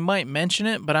 They might mention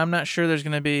it, but I'm not sure there's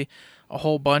going to be a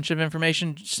whole bunch of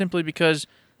information, simply because,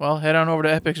 well, head on over to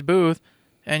Epic's booth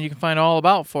and you can find all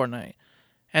about Fortnite.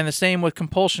 And the same with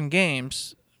Compulsion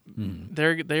Games.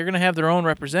 They're going to have their own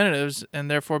representatives and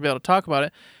therefore be able to talk about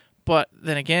it. But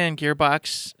then again,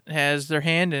 Gearbox has their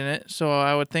hand in it, so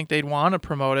I would think they'd want to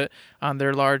promote it on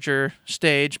their larger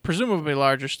stage, presumably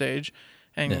larger stage,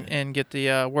 and get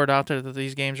the word out there that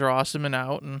these games are awesome and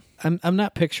out. And I'm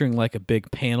not picturing like a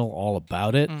big panel all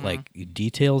about it, like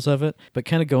details of it, but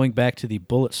kind of going back to the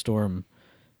Bulletstorm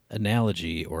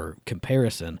analogy or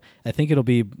comparison, I think it'll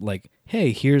be like,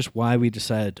 hey, here's why we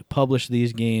decided to publish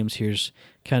these games. Here's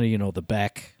kind of,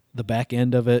 the back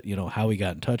end of it, how we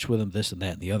got in touch with them, this and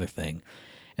that and the other thing.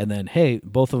 And then, hey,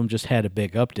 both of them just had a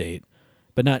big update,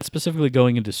 but not specifically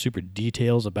going into super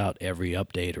details about every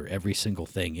update or every single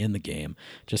thing in the game.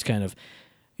 Just kind of,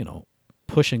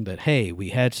 pushing that, hey, we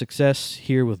had success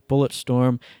here with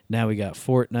Bulletstorm. Now we got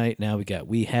Fortnite. Now we got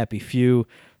We Happy Few.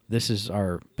 This is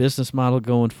our business model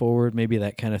going forward, maybe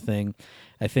that kind of thing.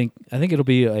 I think it'll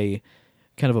be a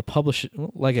kind of a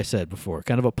like I said before,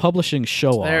 kind of a publishing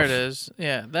show-off. there it is.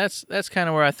 Yeah, that's kind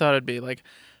of where I thought it'd be, like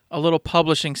a little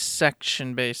publishing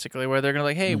section, basically, where they're going to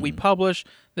like, hey, we publish,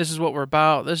 this is what we're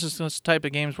about, this is this type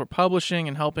of games we're publishing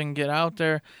and helping get out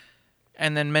there,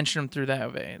 and then mention them through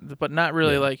that way. But not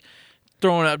really like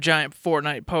throwing up giant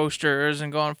Fortnite posters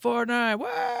and going, Fortnite,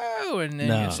 whoa! And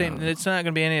then saying, it's not going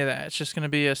to be any of that. It's just going to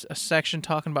be a section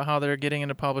talking about how they're getting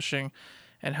into publishing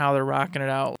and how they're rocking it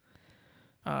out.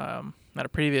 At a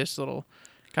previous little,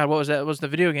 what was that? It was the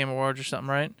Video Game Awards or something,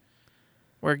 right?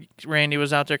 Where Randy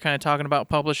was out there kind of talking about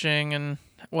publishing and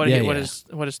what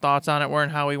his thoughts on it were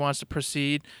and how he wants to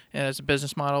proceed as a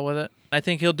business model with it. I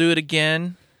think he'll do it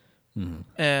again,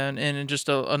 and in just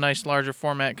a nice larger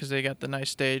format, because they got the nice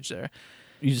stage there.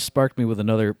 You just sparked me with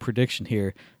another prediction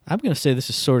here. I'm going to say this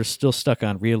is sort of still stuck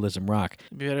on Realism Rock.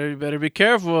 You better be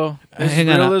careful. This Hang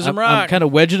is on, Realism Rock. I'm kind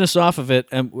of wedging us off of it.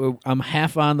 I'm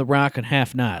half on the rock and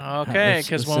half not. Okay,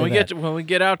 because when we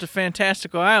get out to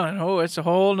Fantastical Island, it's a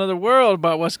whole other world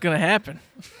about what's going to happen.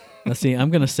 Let's see.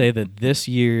 I'm going to say that this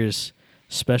year's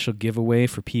special giveaway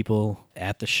for people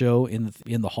at the show in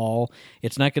the hall,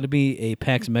 it's not going to be a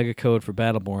PAX Mega Code for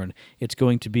Battleborn. It's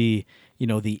going to be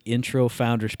the intro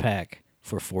Founders Pack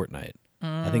for Fortnite.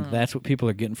 I think that's what people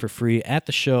are getting for free at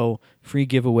the show, free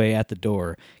giveaway at the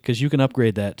door, because you can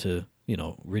upgrade that to,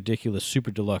 ridiculous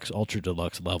super deluxe, ultra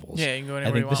deluxe levels. Yeah, you can go anywhere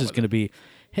I think you this want is going to be,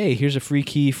 hey, here's a free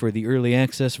key for the early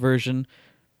access version.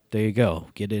 There you go.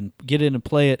 Get in and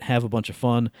play it, have a bunch of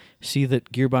fun, see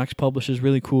that Gearbox publishes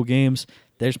really cool games.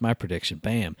 There's my prediction.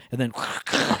 Bam. And then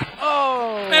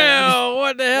no,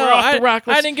 what the hell? We're off the rock.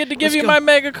 I didn't get to give you go. my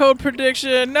Mega Code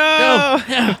prediction. No.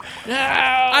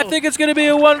 I think it's going to be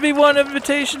a 1v1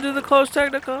 invitation to the close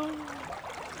technical.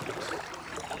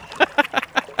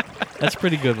 That's a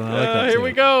pretty good one. I like that Here too.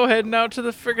 we go, heading out to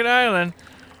the friggin' island.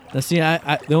 Now, see,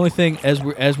 I the only thing as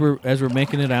we're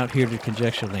making it out here to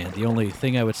Conjecture Land, the only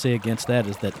thing I would say against that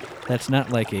is that that's not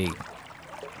like a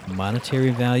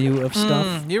monetary value of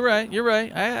stuff. You're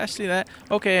right. I see that.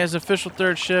 Okay, as official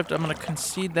third shift, I'm going to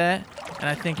concede that, and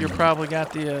I think you probably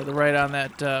got the right on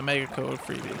that Mega Code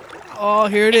freebie. Oh,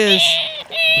 here it is.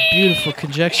 The beautiful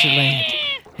Conjecture Land.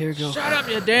 Here we go. Shut up,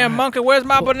 you damn monkey. Where's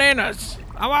my bananas?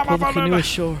 Pull the canoe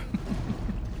ashore.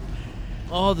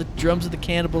 Oh, the drums of the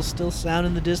cannibals still sound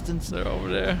in the distance. They're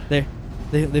over there.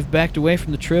 They've backed away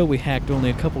from the trail we hacked only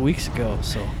a couple weeks ago,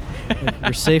 so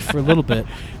we're safe for a little bit.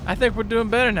 I think we're doing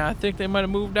better now. I think they might have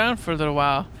moved down for a little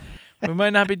while. We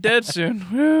might not be dead soon.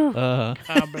 Woo. God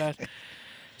bless.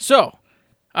 So,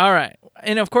 all right.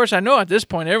 And, of course, I know at this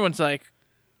point everyone's like,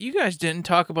 you guys didn't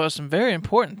talk about some very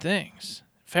important things.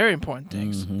 Very important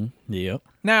things. Mm-hmm. Yep.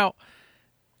 Now,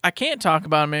 I can't talk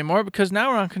about them anymore because now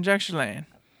we're on Conjecture Land.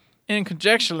 In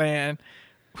Conjecture Land,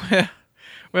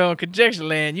 in Conjecture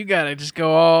Land, you got to just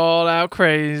go all out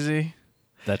crazy.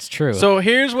 That's true. So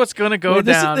here's what's gonna go Wait,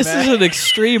 down. This man. isn't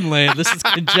extreme land. This is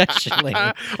conjecture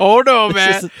land. Oh no,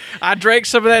 man! isn't- I drank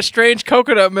some of that strange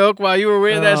coconut milk while you were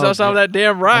waiting that Oh, sauce off man. that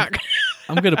damn rock.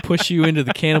 I'm gonna push you into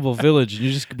the cannibal village, and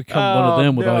you just become one of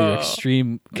them with all your no.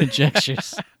 extreme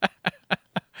conjectures.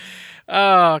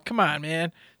 Oh, come on,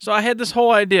 man. So I had this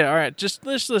whole idea. All right,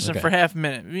 let's listen Okay. for half a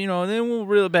minute. Then we'll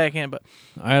reel it back in. But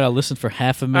All right, I'll listen for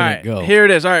half a all minute. right, Go. here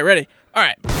it is. All right, ready? All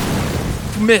right.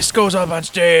 Mist goes up on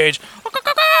stage.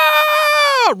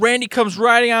 Randy comes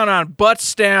riding out on Butt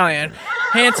Stallion.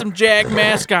 Handsome Jack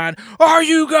mask on. Are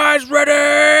you guys ready?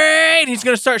 And he's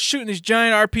going to start shooting these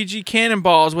giant RPG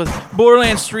cannonballs with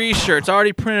Borderlands 3 shirts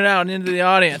already printed out and into the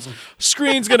audience.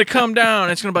 Screen's going to come down.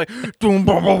 It's going to be like, boom,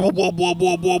 boom, boom, boom, boom,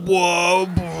 boom, boom,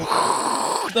 boom.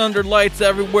 Thunder lights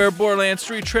everywhere. Borderlands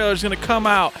 3 trailer's going to come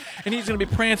out. And he's going to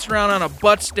be prancing around on a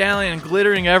Butt Stallion and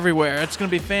glittering everywhere. It's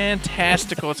going to be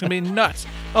fantastical. It's going to be nuts.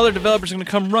 Other developers are going to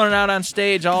come running out on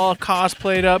stage all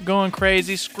cosplayed up, going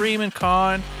crazy, screaming,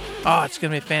 cawing. Oh, it's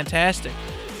going to be fantastic.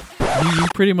 You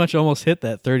pretty much almost hit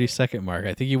that 30-second mark.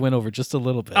 I think you went over just a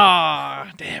little bit. Oh,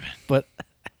 damn it. But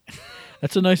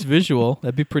that's a nice visual.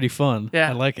 That'd be pretty fun. Yeah.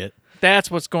 I like it. That's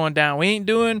what's going down.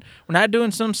 We're not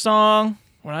doing some song.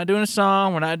 We're not doing a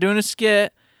song. We're not doing a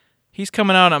skit. He's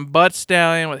coming out on Butt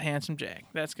Stallion with Handsome Jack.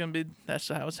 That's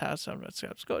how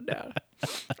it's going down.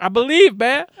 I believe,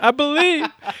 man. I believe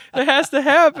it has to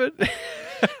happen.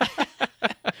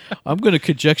 I'm going to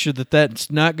conjecture that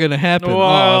that's not going to happen. Oh,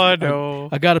 I no.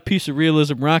 I got a piece of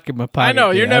realism rock in my pocket. I know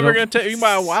you're here. never gonna take. I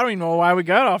don't even know why we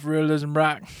got off Realism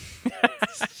Rock.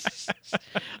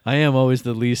 I am always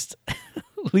the least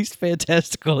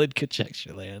fantastical in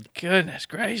conjecture land. Goodness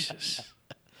gracious!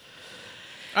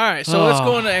 All right, so let's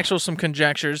go into some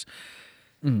conjectures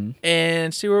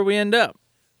and see where we end up.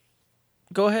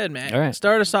 Go ahead, Matt. All right.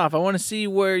 Start us off. I want to see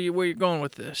where you're going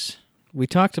with this. We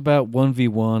talked about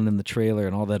 1v1 and the trailer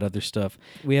and all that other stuff.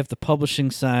 We have the publishing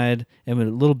side and a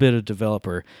little bit of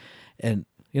developer. And,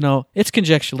 it's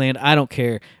conjecture land. I don't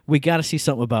care. We got to see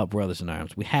something about Brothers in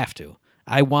Arms. We have to.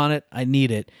 I want it. I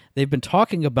need it. They've been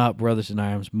talking about Brothers in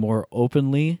Arms more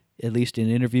openly, at least in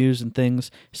interviews and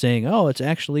things, saying, oh, it's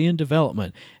actually in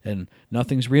development and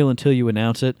nothing's real until you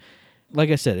announce it. Like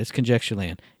I said, it's conjecture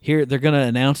land. Here, they're going to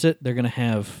announce it. They're going to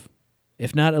have,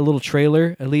 if not a little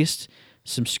trailer, at least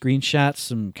some screenshots,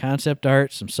 some concept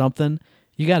art, some something.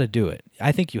 You got to do it.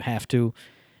 I think you have to.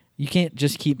 You can't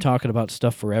just keep talking about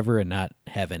stuff forever and not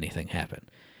have anything happen.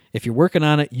 If you're working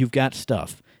on it, you've got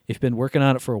stuff. If you've been working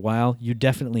on it for a while, you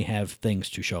definitely have things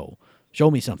to show.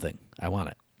 Show me something. I want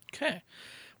it. Okay.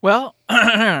 Well,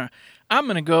 I'm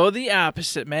going to go the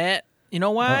opposite, Matt. You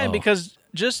know why? Uh-oh. Because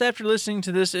just after listening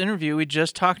to this interview we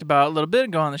just talked about a little bit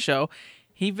ago on the show,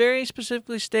 he very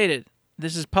specifically stated,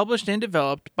 this is published and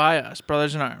developed by us,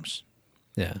 Brothers in Arms.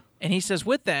 Yeah. And he says,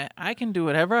 with that, I can do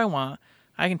whatever I want.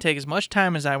 I can take as much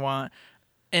time as I want,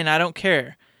 and I don't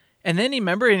care. And then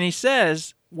he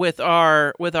says, with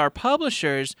our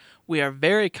publishers, we are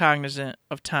very cognizant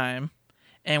of time,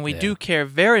 and we do care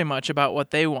very much about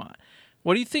what they want.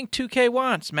 What do you think 2K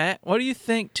wants, Matt? What do you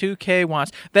think 2K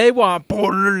wants? They want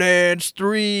Borderlands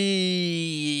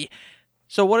 3.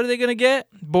 So what are they going to get?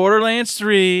 Borderlands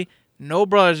 3. No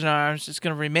Brothers in Arms. It's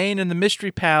going to remain in the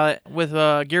mystery palette with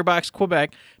Gearbox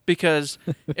Quebec, because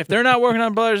if they're not working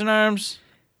on Brothers in Arms,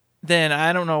 then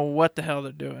I don't know what the hell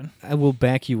they're doing. I will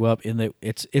back you up in that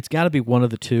it's got to be one of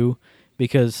the two,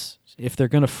 because if they're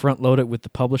going to front load it with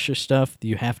the publisher stuff,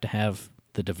 you have to have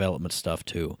the development stuff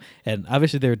too. And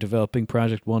obviously they're developing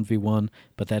Project 1v1,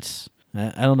 but that's,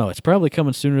 I don't know, it's probably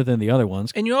coming sooner than the other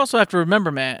ones. And you also have to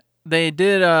remember, Matt, they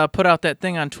did put out that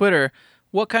thing on Twitter.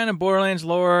 What kind of Borderlands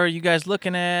lore are you guys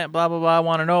looking at? Blah, blah, blah, I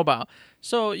want to know about.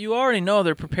 So you already know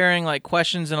they're preparing like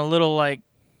questions and a little like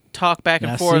talk back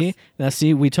and forth.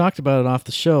 See, we talked about it off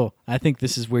the show. I think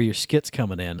this is where your skit's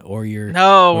coming in, or your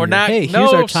we're not. Hey, no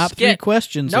here's our top skit. 3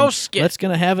 questions. No and skit. Let's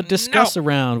gonna have a discuss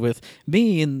around with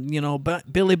me and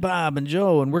Billy Bob and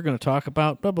Joe, and we're gonna talk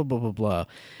about blah blah blah blah blah.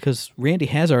 Because Randy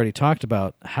has already talked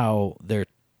about how they're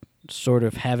sort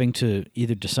of having to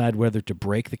either decide whether to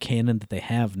break the canon that they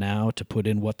have now to put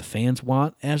in what the fans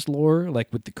want as lore, like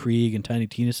with the Krieg and Tiny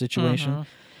Tina situation. Mm-hmm.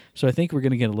 So I think we're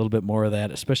gonna get a little bit more of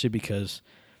that, especially because,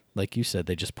 like you said,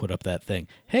 they just put up that thing.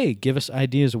 Hey, give us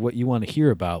ideas of what you want to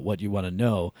hear about, what you want to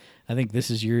know. I think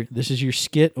this is your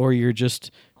skit, or your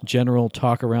just general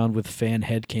talk around with fan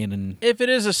headcanon. If it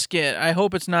is a skit, I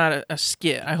hope it's not a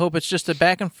skit. I hope it's just a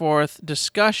back and forth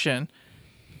discussion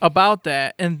about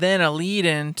that, and then a lead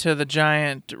in to the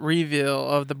giant reveal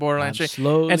of the Borderlands I'm 3.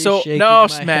 slowly And so, shaking no,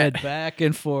 my Matt. head back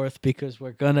and forth because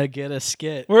we're gonna get a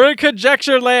skit. We're in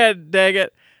conjecture land, dang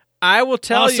it. I will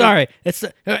tell Oh, you. sorry. It's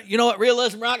you know what?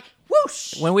 Realism rock.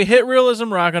 Whoosh. When we hit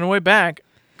Realism Rock on the way back,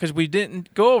 because we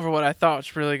didn't go over what I thought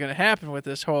was really going to happen with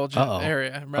this whole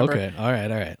area. Remember? Okay. All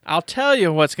right. I'll tell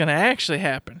you what's going to actually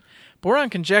happen. But we're on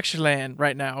Conjecture Land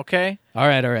right now, okay? All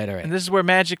right. And this is where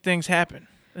magic things happen.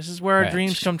 This is where our Right.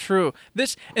 dreams come true.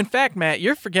 In fact, Matt,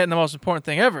 you're forgetting the most important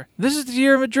thing ever. This is the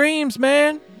year of my dreams,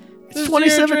 man. This is the year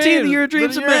of 2017, the year of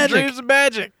dreams and magic. Dreams and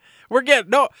magic. We're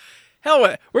getting hell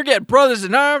with it. We're getting Brothers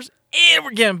in Arms, and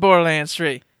we're getting Borderlands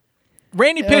 3.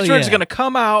 Randy Hell Pitchford's yeah. going to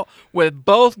come out with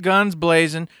both guns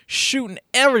blazing, shooting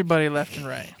everybody left and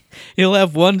right. He'll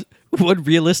have one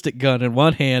realistic gun in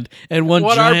one hand and one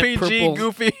giant RPG purple.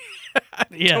 goofy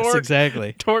Yes, torque-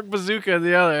 exactly. torque bazooka in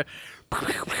the other.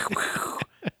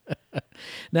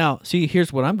 Now, see,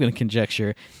 here's what I'm going to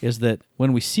conjecture is that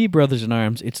when we see Brothers in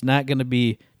Arms, it's not going to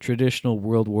be traditional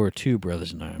World War II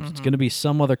Brothers in Arms. It's going to be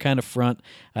some other kind of front.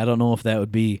 I don't know if that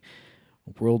would be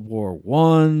World War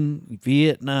I,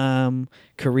 Vietnam,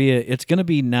 Korea. It's going to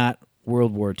be not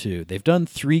World War II. They've done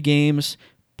 3 games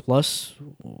plus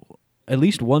at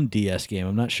least 1 DS game.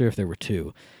 I'm not sure if there were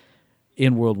 2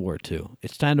 in World War II.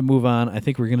 It's time to move on. I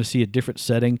think we're going to see a different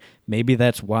setting. Maybe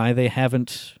that's why they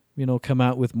haven't, come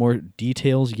out with more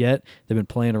details yet. They've been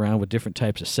playing around with different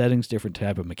types of settings, different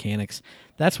type of mechanics.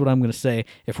 That's what I'm going to say.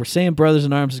 If we're saying Brothers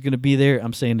in Arms is going to be there,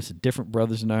 I'm saying it's a different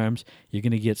Brothers in Arms. You're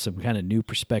going to get some kind of new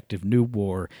perspective, new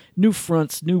war, new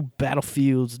fronts, new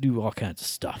battlefields, new all kinds of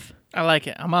stuff. I like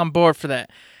it. I'm on board for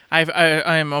that. I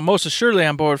am most assuredly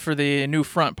on board for the new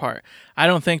front part. I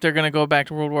don't think they're going to go back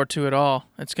to World War II at all.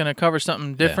 It's going to cover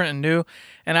something different and new.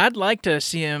 And I'd like to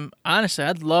see him, honestly,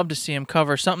 I'd love to see him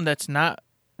cover something that's not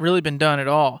really been done at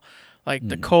all. Like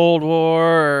the Cold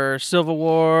War or Civil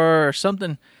War or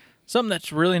something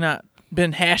that's really not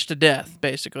been hashed to death,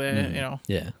 basically.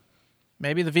 Yeah.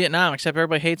 Maybe the Vietnam, except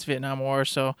everybody hates Vietnam War,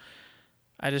 so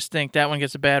I just think that one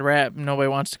gets a bad rap. Nobody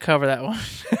wants to cover that one.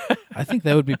 I think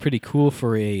that would be pretty cool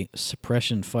for a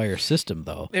suppression fire system,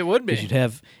 though. It would be.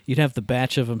 'Cause you'd have the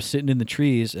batch of them sitting in the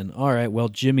trees, and all right, well,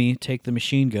 Jimmy, take the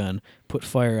machine gun, put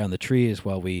fire on the trees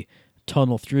while we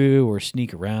tunnel through or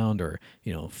sneak around or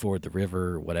ford the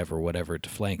river or whatever to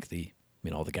flank the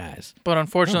all the guys. But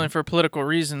unfortunately, for political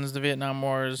reasons, the Vietnam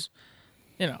War is,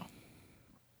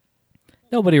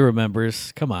 Nobody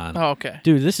remembers. Come on. Oh, okay.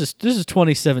 Dude, this is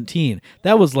 2017.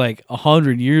 That was like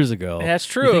 100 years ago. That's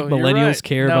true. You think You're millennials right.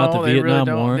 care No, about the they really Vietnam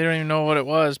don't. War? They don't even know what it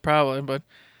was, probably. But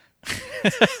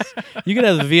You could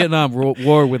have the Vietnam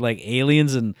War with like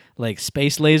aliens and like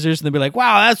space lasers, and they'd be like,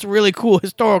 "Wow, that's a really cool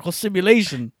historical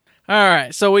simulation." all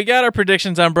right, so we got our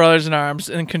predictions on Brothers in Arms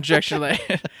and Conjecture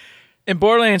Land. In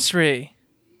Borderlands 3,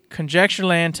 Conjecture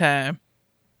Land time.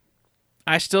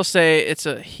 I still say it's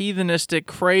a heathenistic,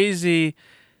 crazy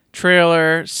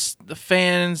trailer. The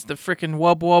fans, the freaking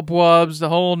wubs, the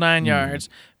whole 9 yards.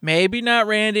 Maybe not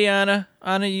Randy on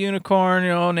a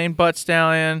unicorn, named Butt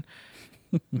Stallion.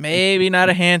 Maybe not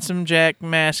a handsome Jack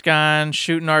mask on,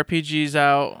 shooting RPGs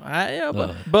out.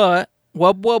 But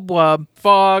wub,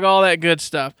 fog, all that good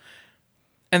stuff.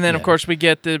 And then, of course, we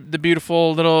get the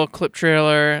beautiful little clip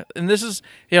trailer. And this is,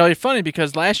 it's funny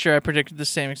because last year I predicted the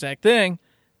same exact thing,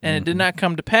 and it did not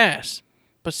come to pass.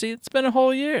 But see, it's been a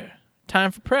whole year.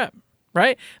 Time for prep,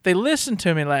 right? They listened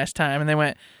to me last time, and they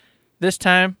went, this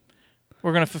time,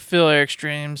 we're going to fulfill Eric's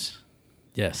dreams.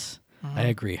 Yes, I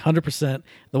agree, 100%.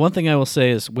 The one thing I will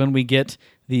say is when we get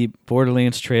the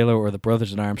Borderlands trailer or the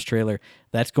Brothers in Arms trailer,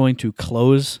 that's going to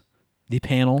close the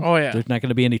panel. Oh, yeah. There's not going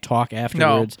to be any talk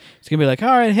afterwards. It's going to be like, all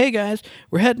right, hey, guys,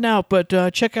 we're heading out, but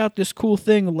check out this cool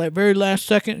thing very last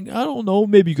second. I don't know,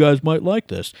 maybe you guys might like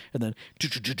this. And then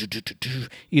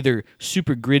either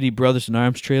super gritty Brothers in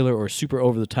Arms trailer or super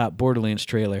over-the-top Borderlands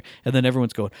trailer. And then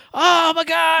everyone's going, oh, my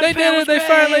God, They did it. They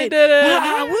finally did it.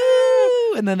 Ah,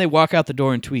 woo! And then they walk out the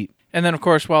door and tweet. And then, of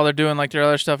course, while they're doing like their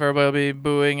other stuff, everybody will be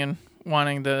booing and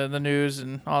wanting the news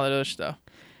and all that other stuff.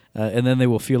 And then they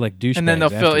will feel like douchebags. And then they'll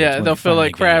feel afterwards when they'll they feel finally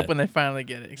like get crap it. when they finally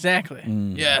get it. Exactly.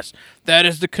 Yes, that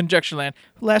is the Conjecture Land.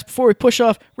 Before we push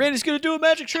off, Randy's gonna do a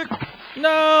magic trick.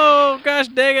 No, gosh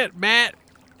dang it, Matt.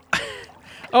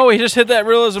 Oh, he just hit that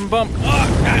realism bump.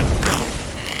 Oh,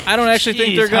 God. I don't actually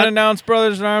think they're going to announce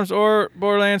Brothers in Arms or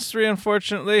Borderlands 3,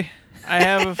 unfortunately. I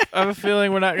have a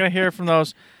feeling we're not going to hear from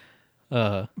those.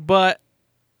 But,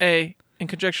 hey, in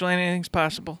Conjecture Land, anything's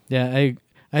possible. Yeah,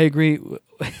 I agree.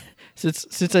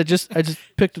 Since I just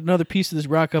picked another piece of this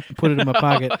rock up and put it in my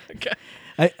pocket. Okay.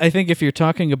 I think if you're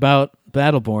talking about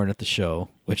Battleborn at the show,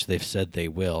 which they've said they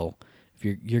will, if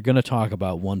you're going to talk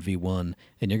about 1v1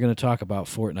 and you're going to talk about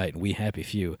Fortnite and We Happy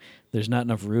Few, there's not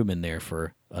enough room in there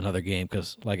for another game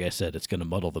because, like I said, it's going to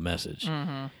muddle the message.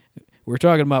 we're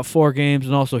talking about 4 games,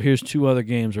 and also here's 2 other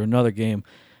games or another game.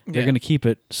 They're Yeah. going to keep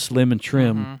it slim and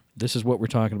trim. Mhm. This is what we're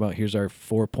talking about. Here's our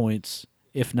 4 points,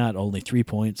 if not only 3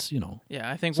 points. Yeah,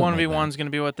 I think Something like 1v1 is going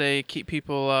to be what they keep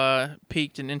people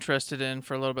peaked and interested in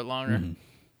for a little bit longer. Mhm.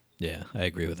 Yeah, I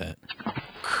agree with that.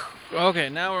 Okay,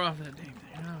 now we're off that dang thing.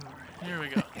 All right, here we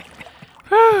go.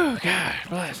 Whew, God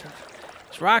bless.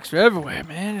 These rocks are everywhere,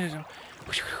 man.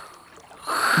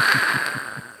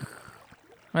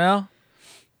 Well,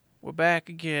 we're back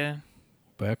again.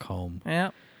 Back home. Yeah.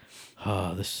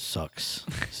 Oh, this sucks.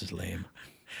 This is lame.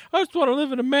 I just want to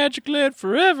live in a magic land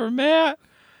forever, Matt.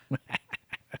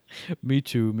 Me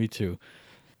too. So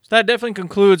that definitely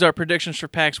concludes our predictions for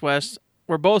PAX West.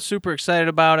 We're both super excited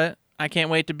about it. I can't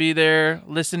wait to be there,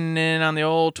 listening in on the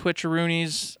old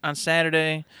Twitcheroonies on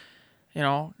Saturday.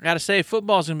 Got to say,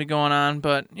 football's going to be going on,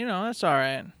 but, that's all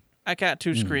right. I got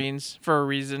 2 screens for a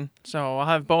reason, so I'll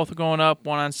have both going up,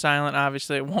 one on silent.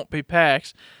 Obviously, it won't be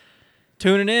PAX.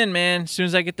 Tuning in, man. As soon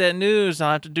as I get that news,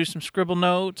 I'll have to do some scribble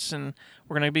notes, and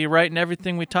we're going to be writing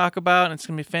everything we talk about, and it's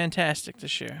going to be fantastic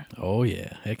this year. Oh,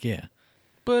 yeah. Heck yeah.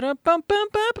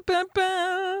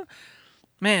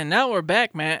 Man, now we're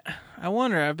back, Matt. I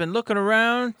wonder, I've been looking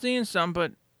around, seeing some,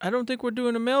 but I don't think we're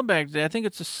doing a mailbag today. I think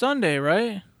it's a Sunday,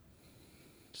 right?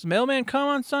 Does the mailman come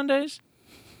on Sundays?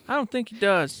 I don't think he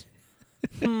does.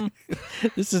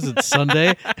 This isn't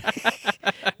Sunday.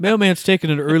 Mailman's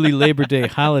taking an early Labor Day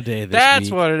holiday this That's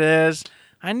week. what it is.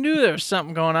 I knew there was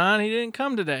something going on. He didn't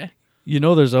come today.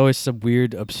 There's always some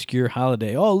weird, obscure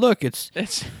holiday. Oh, look, it's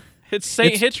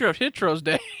St. Hitro's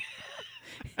Day.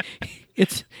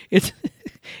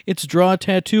 it's draw a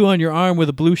tattoo on your arm with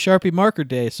a blue Sharpie marker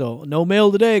day. So no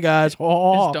mail today, guys.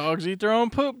 Oh. It's dogs eat their own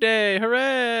poop day.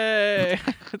 Hooray!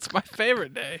 It's my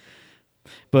favorite day.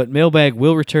 But mailbag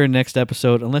will return next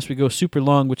episode unless we go super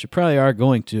long, which we probably are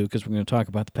going to because we're going to talk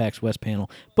about the PAX West panel.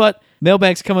 But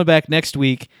mailbag's coming back next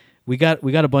week. We got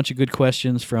a bunch of good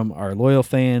questions from our loyal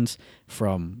fans,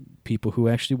 from people who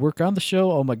actually work on the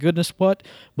show. Oh my goodness, what?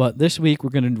 But this week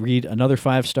we're going to read another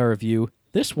 5-star review.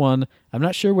 This one, I'm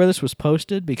not sure where this was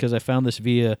posted because I found this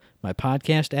via my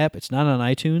podcast app. It's not on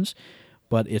iTunes,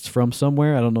 but it's from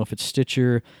somewhere. I don't know if it's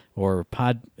Stitcher or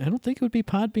Pod. I don't think it would be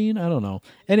Podbean. I don't know.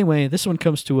 Anyway, this one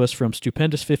comes to us from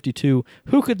Stupendous52.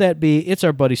 Who could that be? It's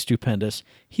our buddy Stupendous.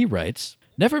 He writes,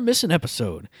 never miss an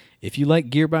episode. If you like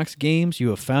Gearbox games, you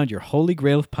have found your holy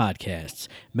grail of podcasts.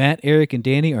 Matt, Eric, and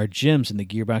Danny are gems in the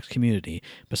Gearbox community.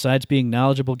 Besides being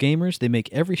knowledgeable gamers, they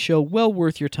make every show well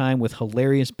worth your time with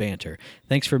hilarious banter.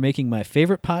 Thanks for making my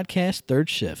favorite podcast, Third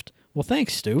Shift. Well,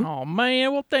 thanks, Stu. Oh,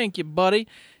 man. Well, thank you, buddy.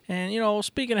 And,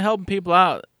 speaking of helping people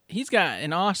out, he's got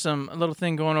an awesome little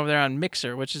thing going over there on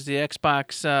Mixer, which is the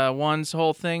Xbox One's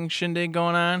whole thing, shindig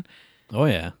going on. Oh,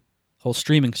 yeah. Whole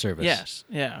streaming service. Yes.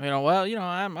 Yeah.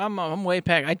 I'm way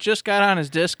packed. I just got on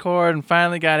his Discord and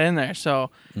finally got in there.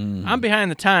 So I'm behind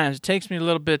the times. It takes me a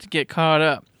little bit to get caught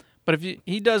up. But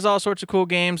he does all sorts of cool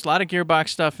games, a lot of Gearbox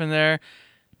stuff in there.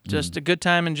 Just a good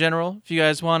time in general. If you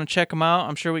guys want to check him out,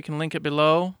 I'm sure we can link it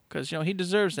below because, he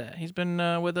deserves that. He's been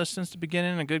with us since the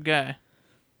beginning, a good guy.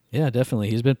 Yeah,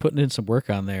 definitely. He's been putting in some work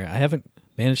on there. I haven't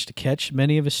managed to catch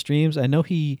many of his streams. I know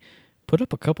he put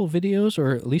up a couple videos,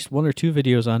 or at least 1 or 2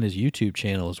 videos on his YouTube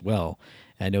channel as well.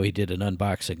 I know he did an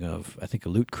unboxing of, I think, a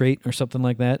Loot Crate or something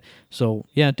like that. So,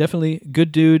 yeah, definitely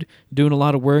good dude, doing a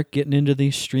lot of work, getting into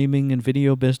the streaming and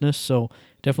video business. So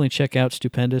definitely check out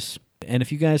Stupendous. And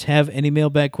if you guys have any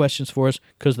mailbag questions for us,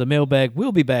 because the mailbag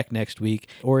will be back next week,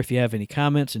 or if you have any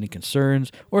comments, any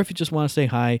concerns, or if you just want to say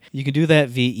hi, you can do that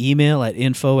via email at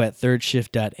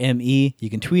info@thirdshift.me. You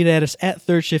can tweet at us at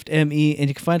ThirdShiftME, and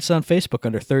you can find us on Facebook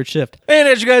under Third Shift. And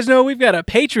as you guys know, we've got a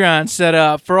Patreon set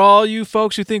up for all you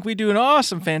folks who think we do an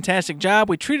awesome, fantastic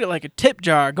job. We treat it like a tip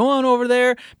jar. Go on over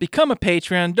there, become a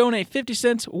Patreon, donate 50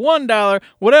 cents, $1,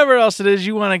 whatever else it is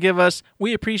you want to give us.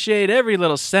 We appreciate every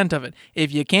little cent of it.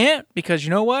 If you can't, because you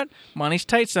know what? Money's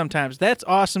tight sometimes. That's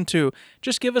awesome too.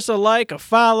 Just give us a like, a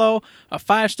follow, a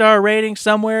 5-star rating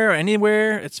somewhere or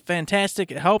anywhere. It's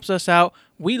fantastic. It helps us out.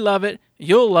 We love it.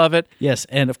 You'll love it. Yes,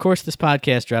 and of course this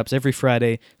podcast drops every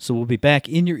Friday, so we'll be back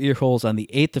in your ear holes on the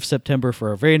 8th of September for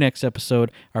our very next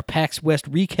episode, our PAX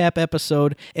West recap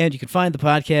episode, and you can find the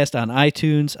podcast on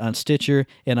iTunes, on Stitcher,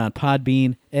 and on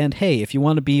Podbean. And hey, if you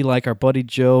want to be like our buddy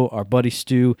Joe, our buddy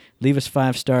Stu, leave us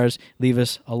 5 stars, leave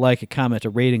us a like, a comment,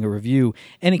 a rating, a review,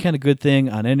 any kind of good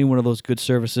thing on any one of those good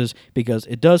services, because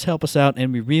it does help us out,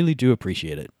 and we really do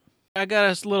appreciate it. I got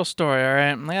a little story, all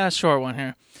right? I got a short one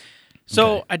here.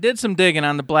 So Okay. I did some digging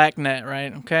on the black net,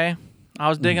 right? Okay, I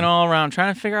was digging all around,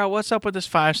 trying to figure out what's up with this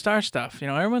 5-star stuff.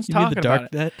 Everyone's You mean talking the about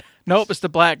dark it. net? Nope, it's the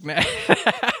black net.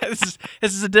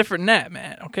 this is a different net,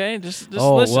 man. Okay, just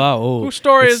Oh, listen. wow. Oh, Whose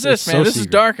story it's- is this, it's man? so This is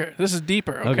secret. darker. This is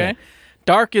deeper. Okay? Okay.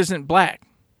 Dark isn't black.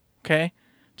 Okay,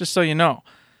 just so you know,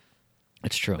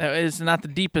 It's true. that is not the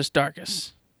deepest,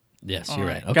 darkest. Yes, All you're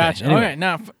right, right. Okay. Gotcha. Anyway, Okay,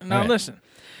 now right. listen.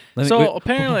 let me- So wait.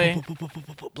 apparently,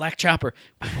 Black chopper.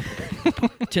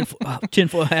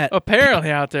 Tinfoil hat.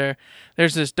 apparently out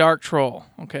there's this dark troll.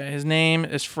 Okay, his name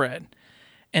is Fred,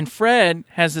 and Fred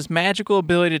has this magical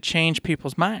ability to change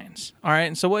people's minds. All right,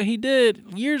 and so what he did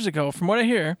years ago, from what I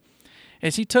hear,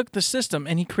 is he took the system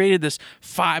and he created this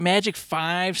magic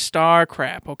 5-star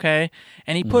crap. Okay,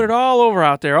 and he put it all over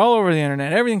out there, all over the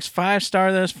internet. Everything's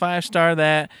 5-star this, 5-star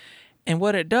that, and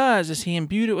what it does is he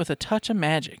imbued it with a touch of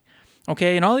magic.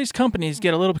 Okay, and all these companies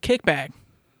get a little kickback,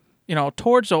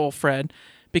 towards old Fred,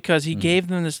 because he gave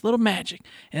them this little magic.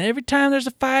 And every time there's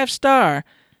a 5-star,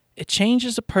 it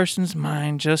changes a person's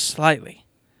mind just slightly.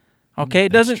 Okay,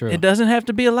 That's true. it doesn't have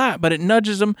to be a lot, but it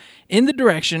nudges them in the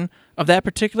direction of that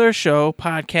particular show,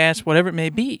 podcast, whatever it may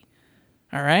be.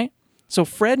 All right? So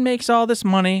Fred makes all this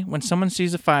money when someone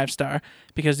sees a 5-star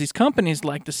because these companies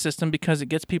like the system because it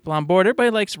gets people on board.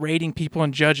 Everybody likes rating people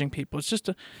and judging people. It's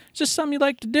just something you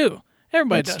like to do.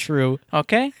 Everybody That's does. true.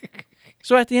 Okay?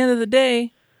 So at the end of the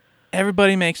day,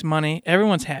 everybody makes money.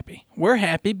 Everyone's happy. We're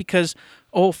happy because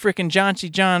old frickin'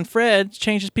 John Fred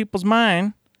changes people's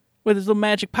mind with his little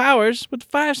magic powers with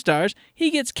 5 stars. He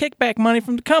gets kickback money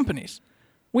from the companies.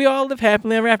 We all live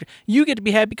happily ever after. You get to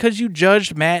be happy because you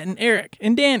judged Matt and Eric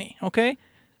and Danny, okay?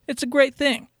 It's a great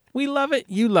thing. We love it.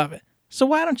 You love it. So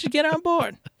why don't you get on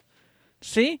board?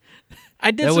 See?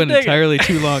 I did That some went digging. entirely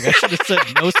too long. I should have said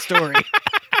no story.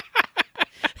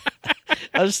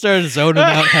 I just started zoning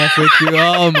out halfway through.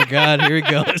 Oh my God, here he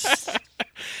goes.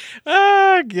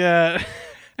 Oh, God.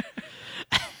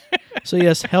 So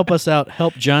yes, help us out.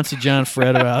 Help John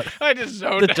Fred out. I just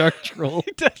zoned The out. Dark Troll.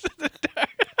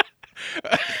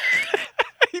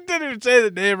 He didn't even say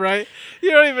the name right.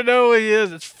 You don't even know who he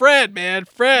is. It's Fred, man.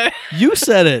 Fred. You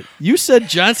said it. You said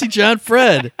John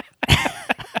Fred.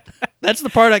 That's the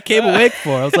part I came awake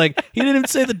for. I was like, he didn't even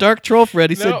say the Dark Troll Fred.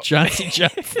 He No. said John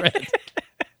Fred.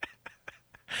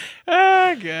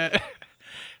 Oh, God.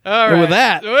 All right. And with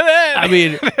that, I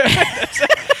mean,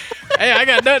 hey, I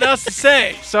got nothing else to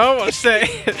say, so I'm going to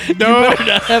say, you better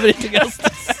not have anything else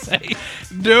to say.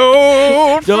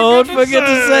 don't Forget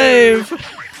to save.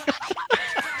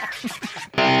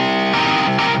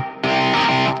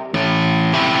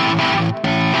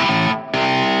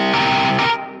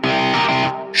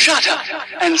 Shut up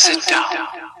and sit down.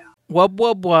 Wub,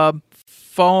 wub, wub.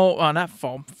 Foam, not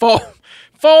foam.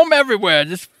 Foam everywhere.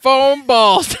 Just foam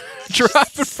balls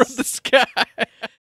dropping from the sky.